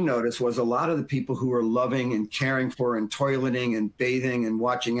that we noticed was a lot of the people who are loving and caring for and toileting and bathing and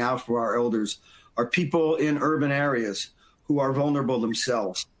watching out for our elders are people in urban areas who are vulnerable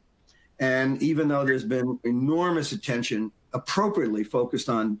themselves. And even though there's been enormous attention appropriately focused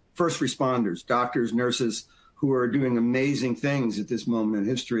on first responders, doctors, nurses, who are doing amazing things at this moment in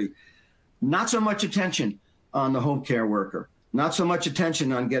history, not so much attention on the home care worker, not so much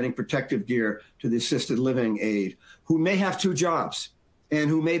attention on getting protective gear to the assisted living aide, who may have 2 jobs and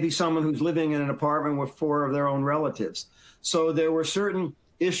who may be someone who's living in an apartment with 4 of their own relatives. So there were certain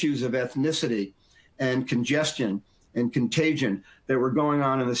issues of ethnicity and congestion and contagion that were going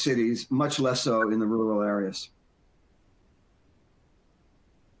on in the cities, much less so in the rural areas.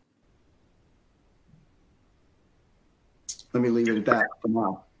 Let me leave it at that for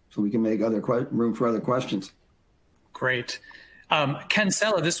now, so we can make room for other questions. Great. Ken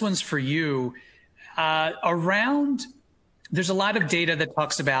Cella, this one's for you. There's a lot of data that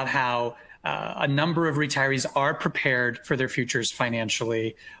talks about how a number of retirees are prepared for their futures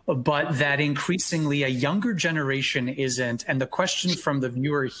financially, but that increasingly a younger generation isn't. And the question from the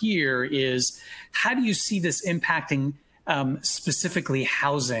viewer here is, how do you see this impacting specifically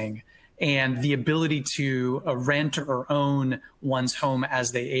housing and the ability to rent or own one's home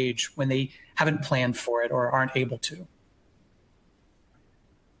as they age when they haven't planned for it or aren't able to?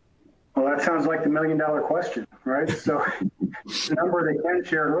 Well, that sounds like the $1 million question, right? So the number that Ken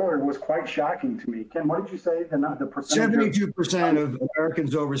shared earlier was quite shocking to me. Ken, what did you say? The percentage? 72% of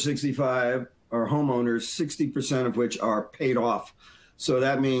Americans over 65 are homeowners, 60% of which are paid off. So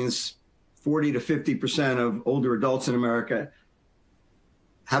that means 40 to 50% of older adults in America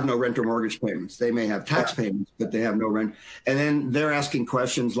have no rent or mortgage payments. They may have tax payments, but they have no rent. And then they're asking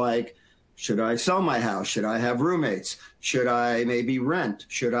questions like, should I sell my house? Should I have roommates? Should I maybe rent?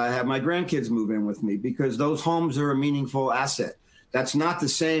 Should I have my grandkids move in with me? Because those homes are a meaningful asset. That's not the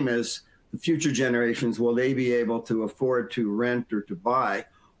same as the future generations. Will they be able to afford to rent or to buy?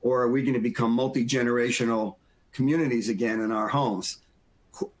 Or are we going to become multi-generational communities again in our homes?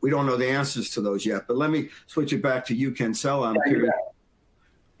 We don't know the answers to those yet. But let me switch it back to you, Ken Cella. I'm curious.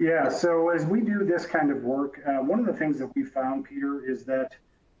 Yeah, so as we do this kind of work, one of the things that we found, Peter, is that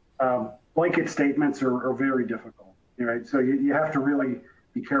blanket statements are very difficult, right? So you have to really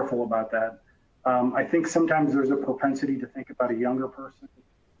be careful about that. I think sometimes there's a propensity to think about a younger person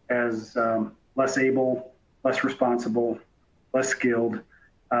as less able, less responsible, less skilled,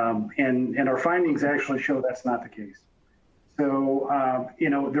 and our findings actually show that's not the case. So,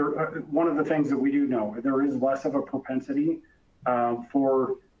 one of the things that we do know, there is less of a propensity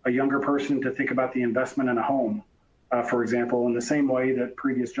for a younger person to think about the investment in a home, for example, in the same way that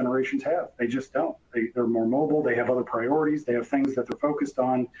previous generations have. They just don't. They're more mobile. They have other priorities. They have things that they're focused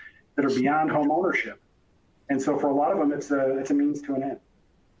on that are beyond home ownership. And so for a lot of them, it's a means to an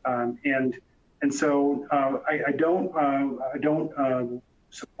end. And so I don't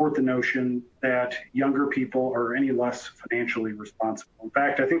support the notion that younger people are any less financially responsible. In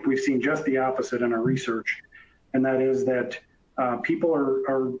fact, I think we've seen just the opposite in our research, and that is that younger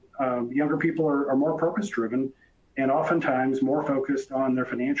people are more purpose-driven and oftentimes more focused on their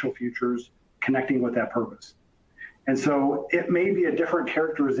financial futures connecting with that purpose. And so it may be a different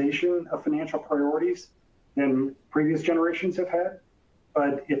characterization of financial priorities than previous generations have had,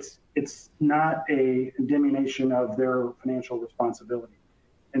 but it's not a diminution of their financial responsibility.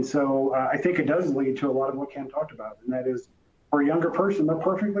 And so I think it does lead to a lot of what Ken talked about, and that is for a younger person, they're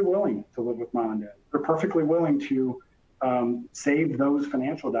perfectly willing to live with mom and dad. They're perfectly willing to save those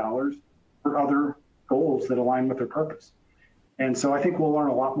financial dollars for other goals that align with their purpose. And so I think we'll learn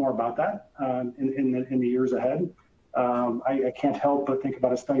a lot more about that in the years ahead. I can't help but think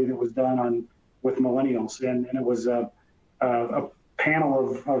about a study that was done with millennials, and it was a panel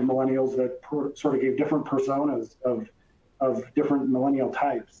of millennials that sort of gave different personas of different millennial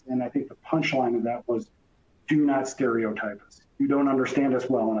types. And I think the punchline of that was, do not stereotype us. You don't understand us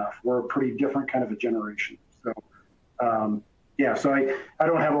well enough. We're a pretty different kind of a generation. So so I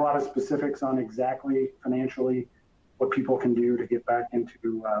don't have a lot of specifics on exactly financially what people can do to get back into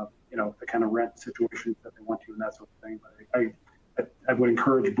the kind of rent situations that they want to and that sort of thing. But I would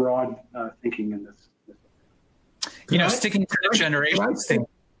encourage broad thinking in this. Sticking to the generations thing.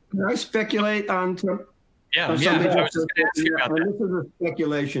 Can I speculate on something? Yeah. I was just going to ask you about that. This is a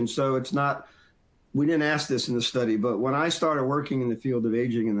speculation, so it's not. We didn't ask this in the study, but when I started working in the field of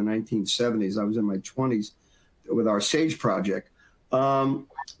aging in the 1970s, I was in my 20s with our SAGE project.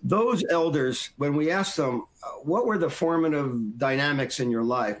 Those elders, when we asked them, what were the formative dynamics in your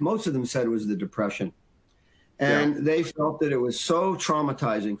life? Most of them said it was the Depression. And they felt that it was so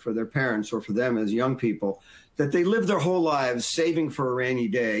traumatizing for their parents or for them as young people that they lived their whole lives saving for a rainy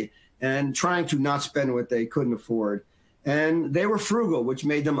day and trying to not spend what they couldn't afford. And they were frugal, which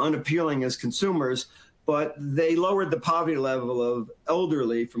made them unappealing as consumers, but they lowered the poverty level of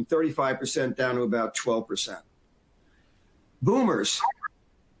elderly from 35% down to about 12%. Boomers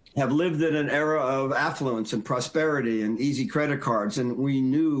have lived in an era of affluence and prosperity and easy credit cards. And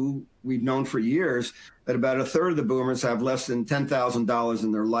we've known for years that about a third of the boomers have less than $10,000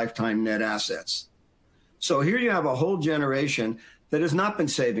 in their lifetime net assets. So here you have a whole generation that has not been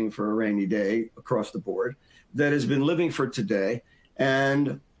saving for a rainy day across the board, that has been living for today.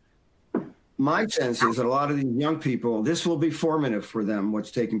 And my sense is that a lot of these young people, this will be formative for them, what's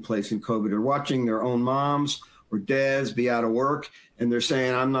taking place in COVID. They're watching their own moms or dads be out of work, and they're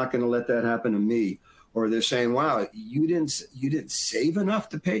saying, I'm not going to let that happen to me. Or they're saying, wow, you didn't save enough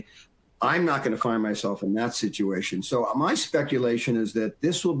to pay. I'm not going to find myself in that situation. So my speculation is that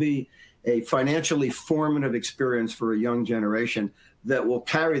this will be a financially formative experience for a young generation that will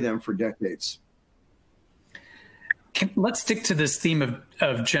carry them for decades. Let's stick to this theme of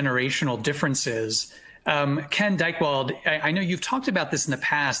generational differences. Ken Dychtwald, I know you've talked about this in the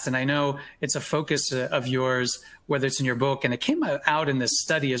past, and I know it's a focus of yours, whether it's in your book, and it came out in this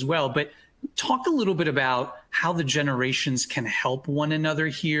study as well. But talk a little bit about how the generations can help one another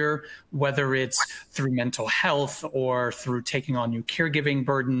here, whether it's through mental health or through taking on new caregiving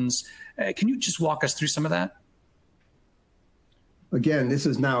burdens. Can you just walk us through some of that? Again, this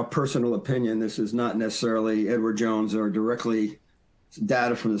is now a personal opinion. This is not necessarily Edward Jones or directly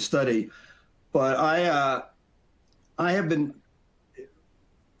data from the study, but I've been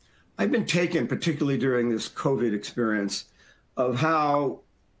taken, particularly during this COVID experience, of how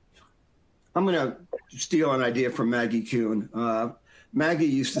I'm going to steal an idea from Maggie Kuhn. Maggie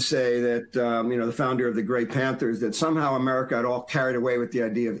used to say that, the founder of the Grey Panthers, that somehow America had all carried away with the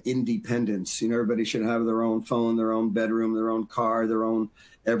idea of independence. Everybody should have their own phone, their own bedroom, their own car, their own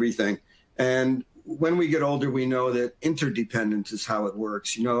everything. And when we get older, we know that interdependence is how it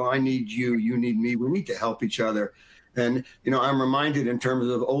works. I need you, you need me. We need to help each other. And, I'm reminded in terms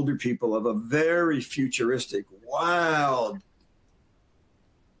of older people of a very futuristic, wild,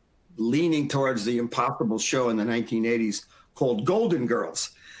 leaning towards the impossible show in the 1980s called Golden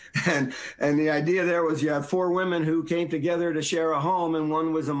Girls. And the idea there was you had 4 women who came together to share a home, and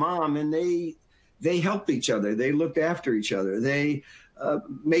one was a mom, and they helped each other. They looked after each other. They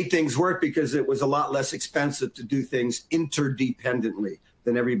made things work because it was a lot less expensive to do things interdependently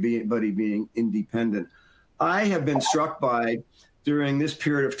than everybody being independent. I have been struck by, during this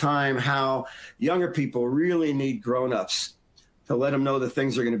period of time, how younger people really need grown-ups to let them know that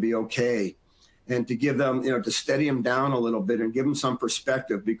things are going to be okay, and to give them, to steady them down a little bit and give them some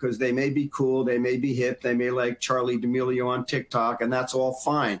perspective, because they may be cool, they may be hip, they may like Charlie D'Amelio on TikTok, and that's all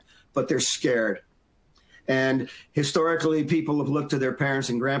fine, but they're scared. And historically, people have looked to their parents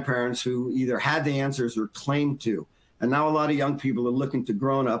and grandparents who either had the answers or claimed to. And now a lot of young people are looking to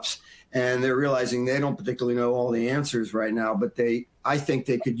grown-ups, and they're realizing they don't particularly know all the answers right now, but I think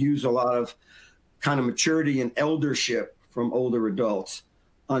they could use a lot of kind of maturity and eldership from older adults.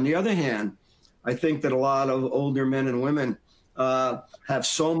 On the other hand, I think that a lot of older men and women have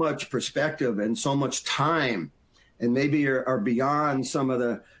so much perspective and so much time, and maybe are beyond some of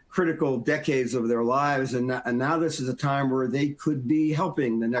the critical decades of their lives. And now this is a time where they could be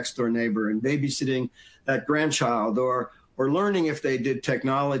helping the next door neighbor and babysitting that grandchild, or learning, if they did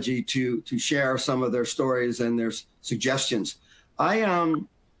technology, to share some of their stories and their suggestions.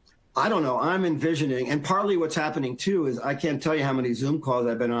 I don't know. I'm envisioning, and partly what's happening too is I can't tell you how many Zoom calls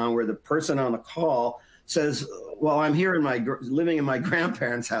I've been on where the person on the call says, well, I'm here living in my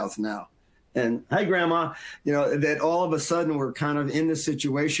grandparents' house now. And hi, Grandma, that all of a sudden we're kind of in this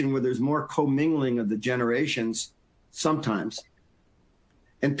situation where there's more commingling of the generations sometimes.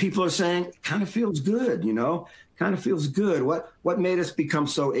 And people are saying, kind of feels good, kind of feels good. What made us become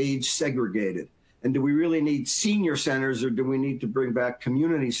so age segregated? And do we really need senior centers, or do we need to bring back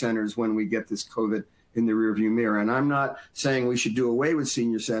community centers when we get this COVID in the rearview mirror? And I'm not saying we should do away with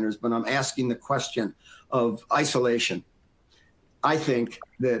senior centers, but I'm asking the question of isolation. I think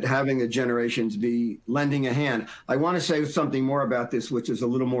that having the generations be lending a hand. I want to say something more about this, which is a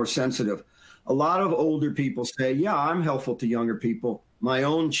little more sensitive. A lot of older people say, yeah, I'm helpful to younger people, my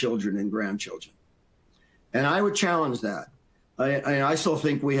own children and grandchildren. And I would challenge that. I still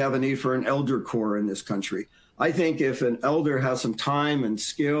think we have a need for an elder corps in this country. I think if an elder has some time and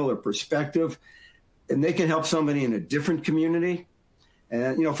skill or perspective, and they can help somebody in a different community.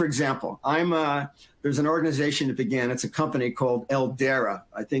 And, for example, there's an organization that began, it's a company called Eldera.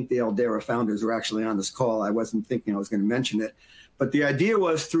 I think the Eldera founders were actually on this call. I wasn't thinking I was going to mention it. But the idea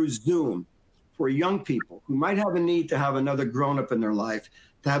was through Zoom for young people who might have a need to have another grown-up in their life,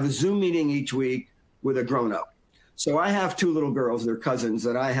 to have a Zoom meeting each week with a grown-up. So I have 2 little girls, they're cousins,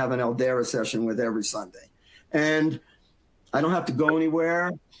 that I have an Eldera session with every Sunday. And I don't have to go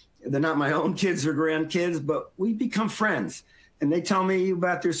anywhere. They're not my own kids or grandkids, but we become friends. And they tell me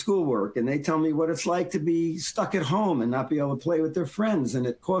about their schoolwork, and they tell me what it's like to be stuck at home and not be able to play with their friends. And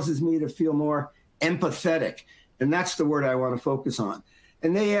it causes me to feel more empathetic. And that's the word I want to focus on.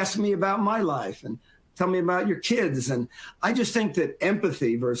 And they ask me about my life and Tell me about your kids. And I just think that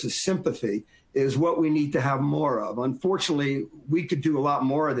empathy versus sympathy is what we need to have more of. Unfortunately, we could do a lot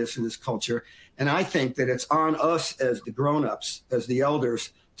more of this in this culture. And I think that it's on us as the grown-ups, as the elders,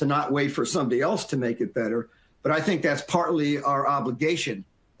 to not wait for somebody else to make it better. But I think that's partly our obligation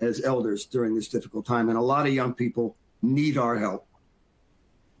as elders during this difficult time. And a lot of young people need our help.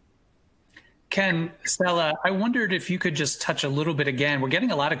 Ken, Cella, I wondered if you could just touch a little bit again. We're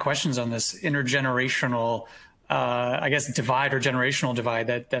getting a lot of questions on this intergenerational, I guess, divide or generational divide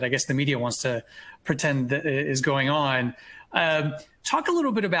that I guess the media wants to pretend that is going on. Talk a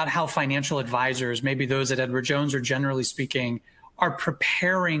little bit about how financial advisors, maybe those at Edward Jones or generally speaking, are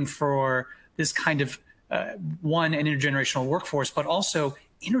preparing for this kind of, an intergenerational workforce, but also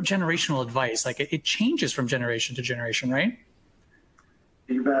intergenerational advice. Like it changes from generation to generation, right?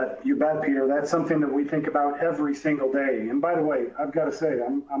 You bet, Peter. That's something that we think about every single day. And by the way, I've got to say,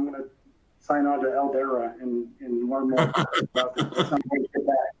 I'm going to sign on to Eldera and learn more about this.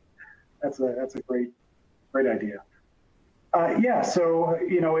 That's a great idea. So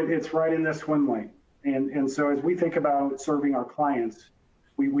it's right in this swim lane. And so as we think about serving our clients,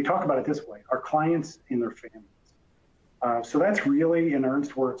 we talk about it this way: our clients and their families. So that's really in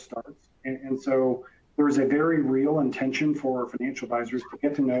earnest where it starts. And so there's a very real intention for financial advisors to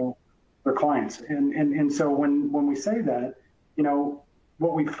get to know their clients. And so when we say that,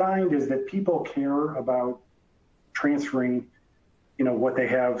 what we find is that people care about transferring, what they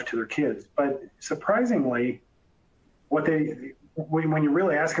have to their kids. But surprisingly, when you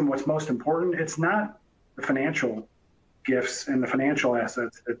really ask them what's most important, it's not the financial gifts and the financial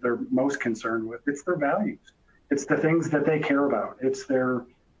assets that they're most concerned with. It's their values. It's the things that they care about. It's their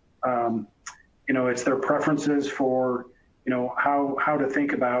it's their preferences for, how to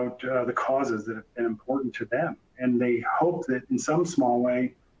think about the causes that have been important to them. And they hope that in some small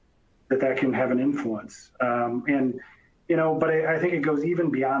way that can have an influence. But I think it goes even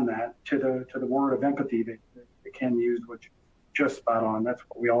beyond that to the word of empathy that Ken used, which is just spot on. That's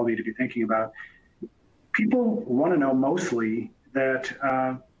what we all need to be thinking about. People want to know mostly that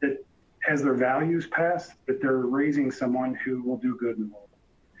as their values pass, that they're raising someone who will do good in the world.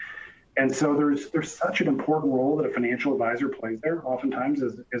 And so there's such an important role that a financial advisor plays there, oftentimes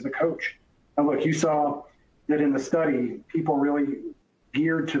as a coach. Now, look, you saw that in the study, people really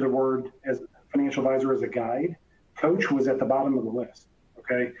geared to the word as financial advisor as a guide. Coach was at the bottom of the list,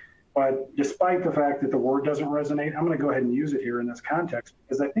 okay? But despite the fact that the word doesn't resonate, I'm going to go ahead and use it here in this context,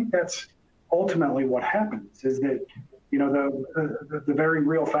 because I think that's ultimately what happens, is that, the very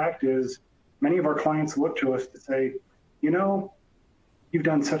real fact is many of our clients look to us to say, you've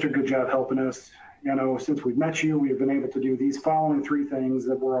done such a good job helping us. Since we've met you, we've been able to do these following 3 things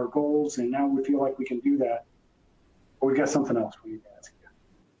that were our goals, and now we feel like we can do that. But we've got something else we need to ask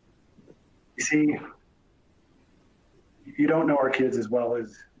you. You see, you don't know our kids as well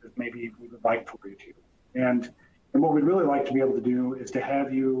as maybe we would like for you to. And what we'd really like to be able to do is to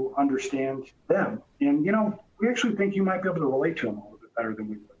have you understand them. And, we actually think you might be able to relate to them a little bit better than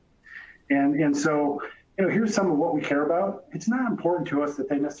we would. And so, here's some of what we care about. It's not important to us that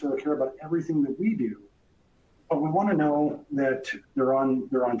they necessarily care about everything that we do, but we want to know that they're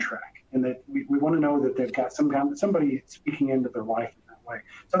on track, and that we want to know that they've got somebody speaking into their life in that way.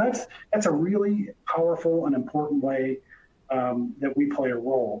 So that's a really powerful and important way that we play a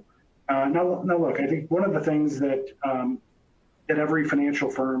role. Now look, I think one of the things that every financial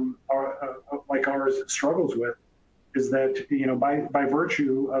firm like ours struggles with is that, by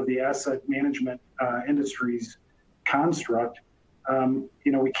virtue of the asset management industry's construct,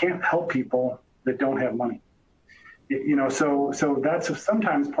 we can't help people that don't have money. So that's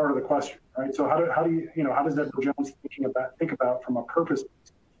sometimes part of the question, right? So how does Edward Jones think about from a purpose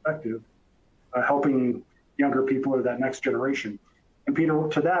perspective, helping younger people or that next generation? And Peter,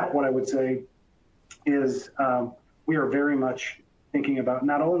 to that, what I would say is we are very much thinking about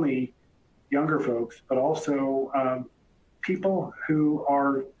not only younger folks, but also people who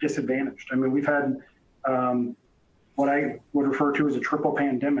are disadvantaged. I mean, we've had what I would refer to as a triple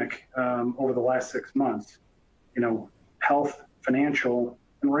pandemic over the last 6 months, health, financial,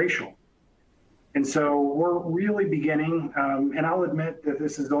 and racial. And so we're really beginning, and I'll admit that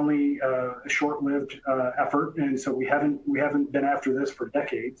this is only a short-lived effort, and so we haven't been after this for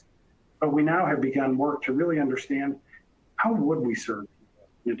decades, but we now have begun work to really understand how would we serve people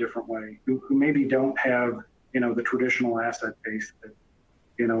in a different way who maybe don't have the traditional asset base that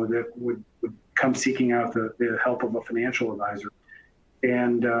that would come seeking out the help of a financial advisor.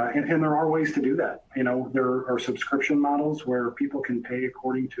 And there are ways to do that. There are subscription models where people can pay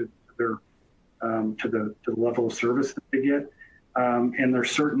according to their to the level of service that they get. And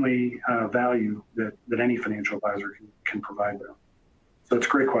there's certainly value that any financial advisor can provide them. So it's a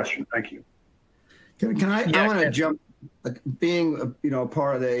great question. Thank you. I want to jump, being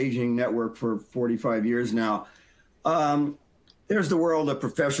part of the Aging Network for 45 years now. There's the world of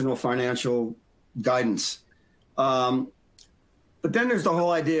professional financial guidance. But then there's the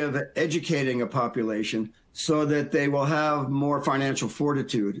whole idea of educating a population so that they will have more financial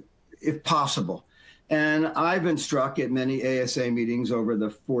fortitude, if possible. And I've been struck at many ASA meetings over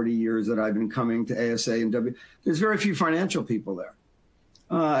the 40 years that I've been coming to ASA and W. There's very few financial people there,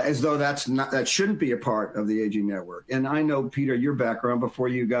 as though that shouldn't be a part of the Aging Network. And I know, Peter, your background before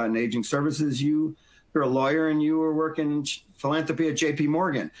you got in aging services, you're a lawyer and you were working in philanthropy at JP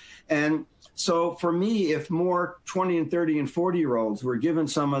Morgan. And so for me, if more 20 and 30 and 40-year-olds were given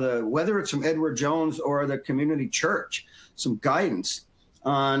some of the, whether it's from Edward Jones or the community church, some guidance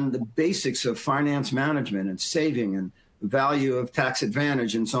on the basics of finance management and saving and the value of tax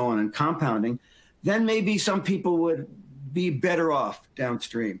advantage and so on and compounding, then maybe some people would be better off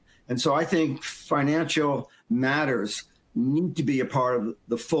downstream. And so I think financial matters need to be a part of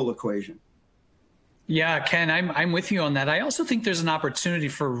the full equation. Yeah, Ken, I'm with you on that. I also think there's an opportunity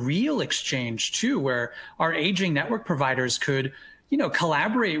for real exchange too, where our aging network providers could,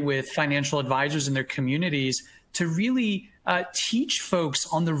 collaborate with financial advisors in their communities to really teach folks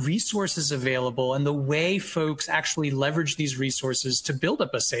on the resources available and the way folks actually leverage these resources to build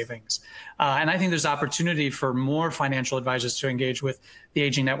up a savings. And I think there's opportunity for more financial advisors to engage with the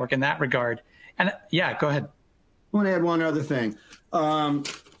Aging Network in that regard. And yeah, go ahead. I want to add one other thing.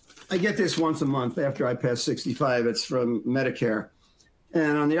 I get this once a month after I pass 65. It's from Medicare.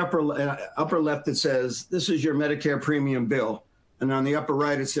 And on the upper left, it says, this is your Medicare premium bill. And on the upper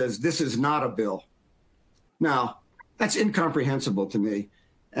right, it says, this is not a bill. Now, that's incomprehensible to me.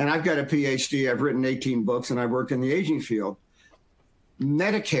 And I've got a PhD, I've written 18 books, and I've worked in the aging field.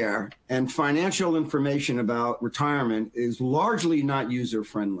 Medicare and financial information about retirement is largely not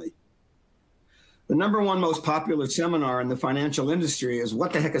user-friendly. The number one most popular seminar in the financial industry is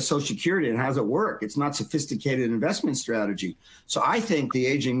what the heck is Social Security and how does it work? It's not sophisticated investment strategy. So I think the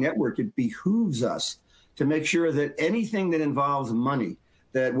Aging Network, it behooves us to make sure that anything that involves money,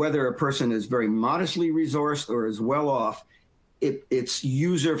 that whether a person is very modestly resourced or is well off, it's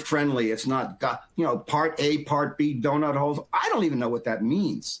user-friendly. It's not got, part A, part B, donut holes. I don't even know what that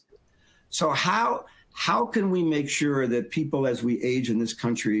means. So how can we make sure that people as we age in this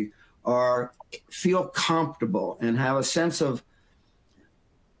country feel comfortable and have a sense of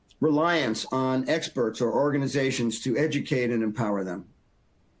reliance on experts or organizations to educate and empower them?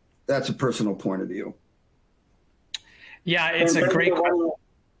 That's a personal point of view. Yeah, it's a great question.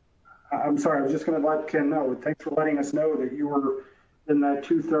 I'm sorry, I was just going to let Ken know. Thanks for letting us know that you were in that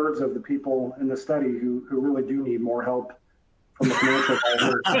 2/3 of the people in the study who really do need more help from the financial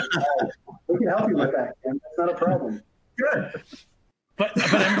advisor. We can help you with that, Ken. That's not a problem. Good. But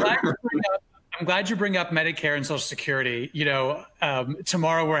I'm glad you bring up Medicare and Social Security.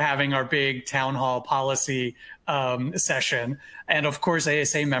 Tomorrow we're having our big town hall policy session. And of course,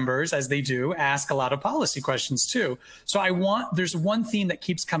 ASA members, as they do, ask a lot of policy questions too. So there's one theme that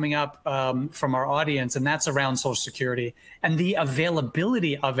keeps coming up from our audience, and that's around Social Security and the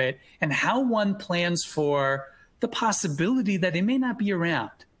availability of it and how one plans for the possibility that it may not be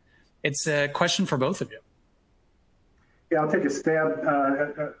around. It's a question for both of you. Yeah, I'll take a stab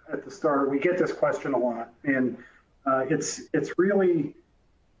at the start. We get this question a lot, and it's really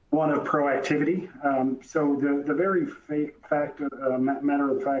one of proactivity. So the very matter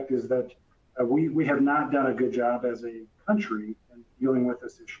of the fact is that we have not done a good job as a country in dealing with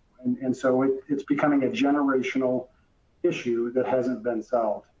this issue, and so it's becoming a generational issue that hasn't been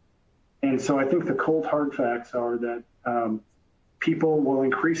solved. And so I think the cold hard facts are that people will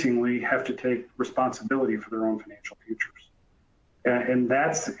increasingly have to take responsibility for their own financial futures. And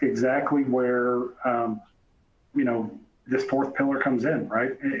that's exactly where, this fourth pillar comes in,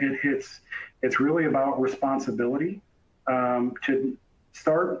 right? It's really about responsibility to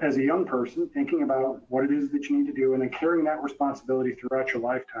start as a young person thinking about what it is that you need to do and then carrying that responsibility throughout your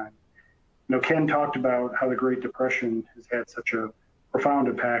lifetime. Ken talked about how the Great Depression has had such a profound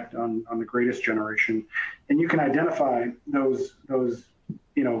impact on the greatest generation. And you can identify those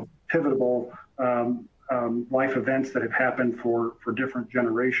pivotal life events that have happened for different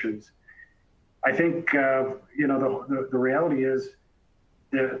generations. I think, the reality is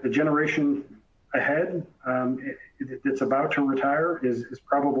the generation ahead that's about to retire is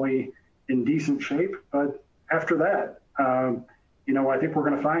probably in decent shape. But after that, I think we're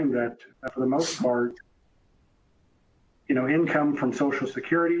going to find that for the most part, income from Social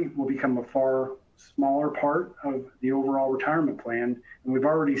Security will become a far smaller part of the overall retirement plan, and we've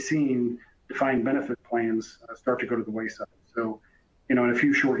already seen defined benefit plans start to go to the wayside. So, in a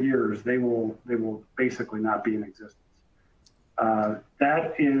few short years, they will basically not be in existence.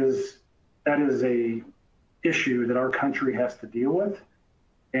 That is a issue that our country has to deal with,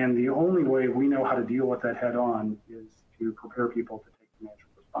 and the only way we know how to deal with that head on is to prepare people to take financial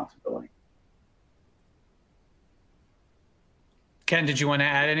responsibility. Ken, did you want to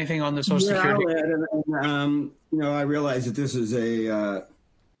add anything on the Social Security? I realize that this is a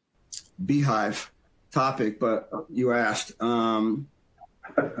beehive topic, but you asked.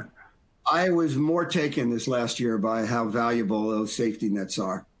 I was more taken this last year by how valuable those safety nets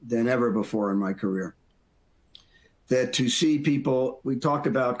are than ever before in my career. That to see people, we talked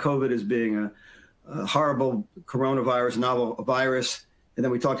about COVID as being a horrible coronavirus, novel virus, and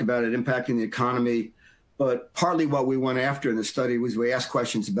then we talked about it impacting the economy. But partly what we went after in the study was we asked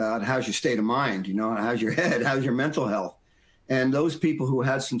questions about how's your state of mind, how's your head, how's your mental health? And those people who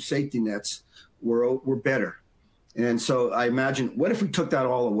had some safety nets were better. And so I imagine, what if we took that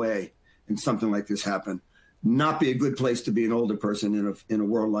all away and something like this happened? Not be a good place to be an older person in a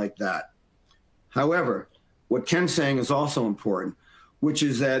world like that. However, what Ken's saying is also important, which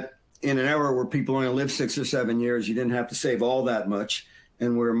is that in an era where people only live 6 or 7 years, you didn't have to save all that much.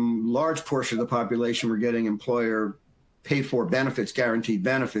 And where a large portion of the population were getting employer paid for benefits, guaranteed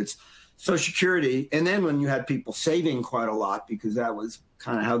benefits, Social Security. And then when you had people saving quite a lot, because that was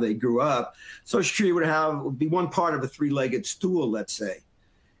kind of how they grew up, Social Security would be one part of a three-legged stool, let's say.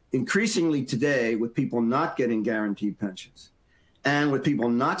 Increasingly today, with people not getting guaranteed pensions and with people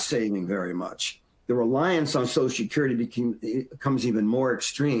not saving very much, the reliance on Social Security becomes even more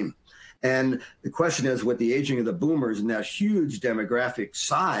extreme. And the question is, with the aging of the boomers and that huge demographic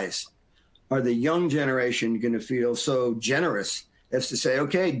size, are the young generation going to feel so generous as to say,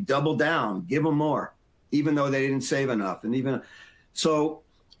 okay, double down, give them more, even though they didn't save enough? And even so,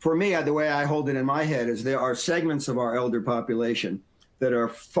 for me, the way I hold it in my head is there are segments of our elder population that are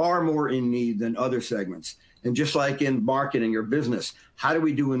far more in need than other segments. And just like in marketing or business, how do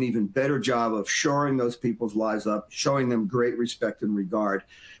we do an even better job of shoring those people's lives up, showing them great respect and regard,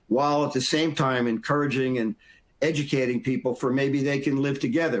 while at the same time encouraging and educating people for maybe they can live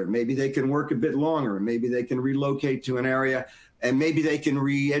together, maybe they can work a bit longer, maybe they can relocate to an area, and maybe they can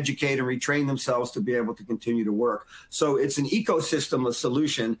re-educate and retrain themselves to be able to continue to work. So it's an ecosystem of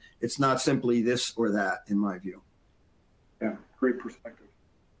solution. It's not simply this or that, in my view. Yeah, great perspective.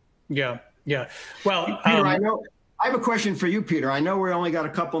 Yeah. Well, Peter, I have a question for you, Peter. I know we only got a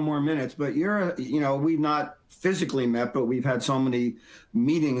couple more minutes, but we've not physically met, but we've had so many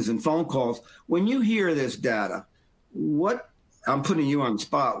meetings and phone calls. When you hear this data, I'm putting you on the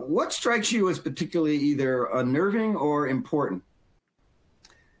spot, what strikes you as particularly either unnerving or important?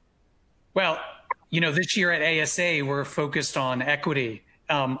 Well, this year at ASA, we're focused on equity.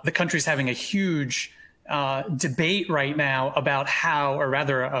 The country's having a huge debate right now about how, or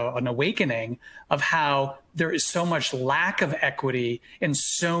rather an awakening of how there is so much lack of equity in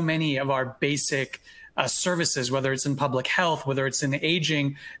so many of our basic services, whether it's in public health, whether it's in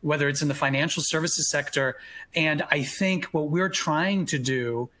aging, whether it's in the financial services sector. And I think what we're trying to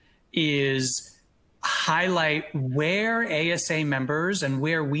do is highlight where ASA members and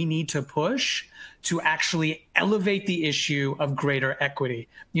where we need to push to actually elevate the issue of greater equity.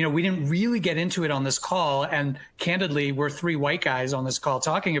 We didn't really get into it on this call, and candidly, we're three white guys on this call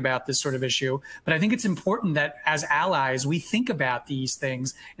talking about this sort of issue. But I think it's important that as allies, we think about these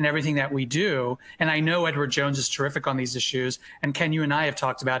things in everything that we do. And I know Edward Jones is terrific on these issues, and Ken, you and I have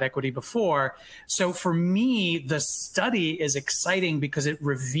talked about equity before. So for me, the study is exciting because it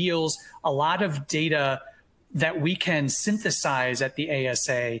reveals a lot of data that we can synthesize at the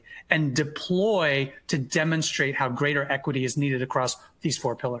ASA and deploy to demonstrate how greater equity is needed across these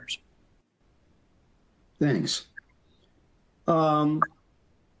four pillars. Thanks. Can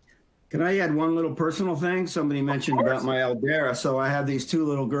I add one little personal thing? Somebody mentioned about my Aldera. So I have these two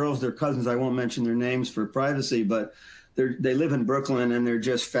little girls, they're cousins. I won't mention their names for privacy, but they live in Brooklyn and they're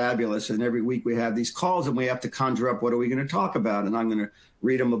just fabulous. And every week we have these calls and we have to conjure up, what are we going to talk about? And I'm going to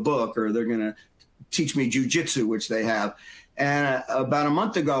read them a book, or they're going to teach me jujitsu, which they have. And about a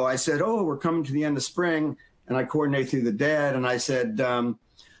month ago, I said, we're coming to the end of spring. And I coordinate through the dad. And I said,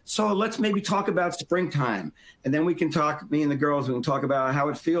 so let's maybe talk about springtime. And then we can talk, me and the girls, we can talk about how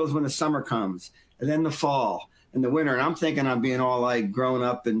it feels when the summer comes, and then the fall and the winter. And I'm thinking I'm being all like grown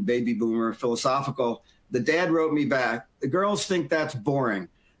up and baby boomer philosophical. The dad wrote me back, the girls think that's boring.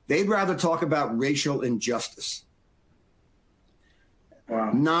 They'd rather talk about racial injustice.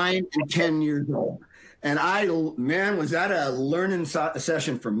 Wow. 9 and 10 years old. And was that a learning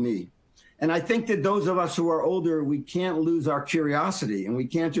session for me? And I think that those of us who are older, we can't lose our curiosity, and we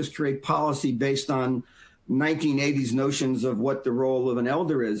can't just create policy based on 1980s notions of what the role of an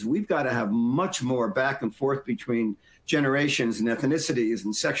elder is. We've got to have much more back and forth between generations and ethnicities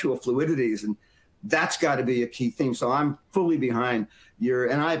and sexual fluidities, and that's got to be a key theme. So I'm fully behind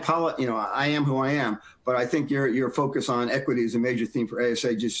and I apologize, I am who I am, but I think your focus on equity as a major theme for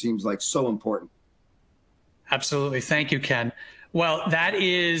ASA just seems like so important. Absolutely. Thank you, Ken. Well, that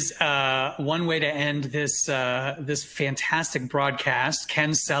is one way to end this fantastic broadcast.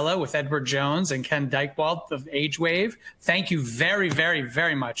 Ken Cella with Edward Jones and Ken Dychtwald of AgeWave. Thank you very, very,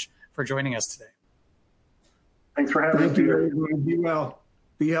 very much for joining us today. Thanks for having me, Peter. Be well,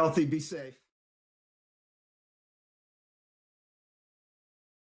 be healthy, be safe.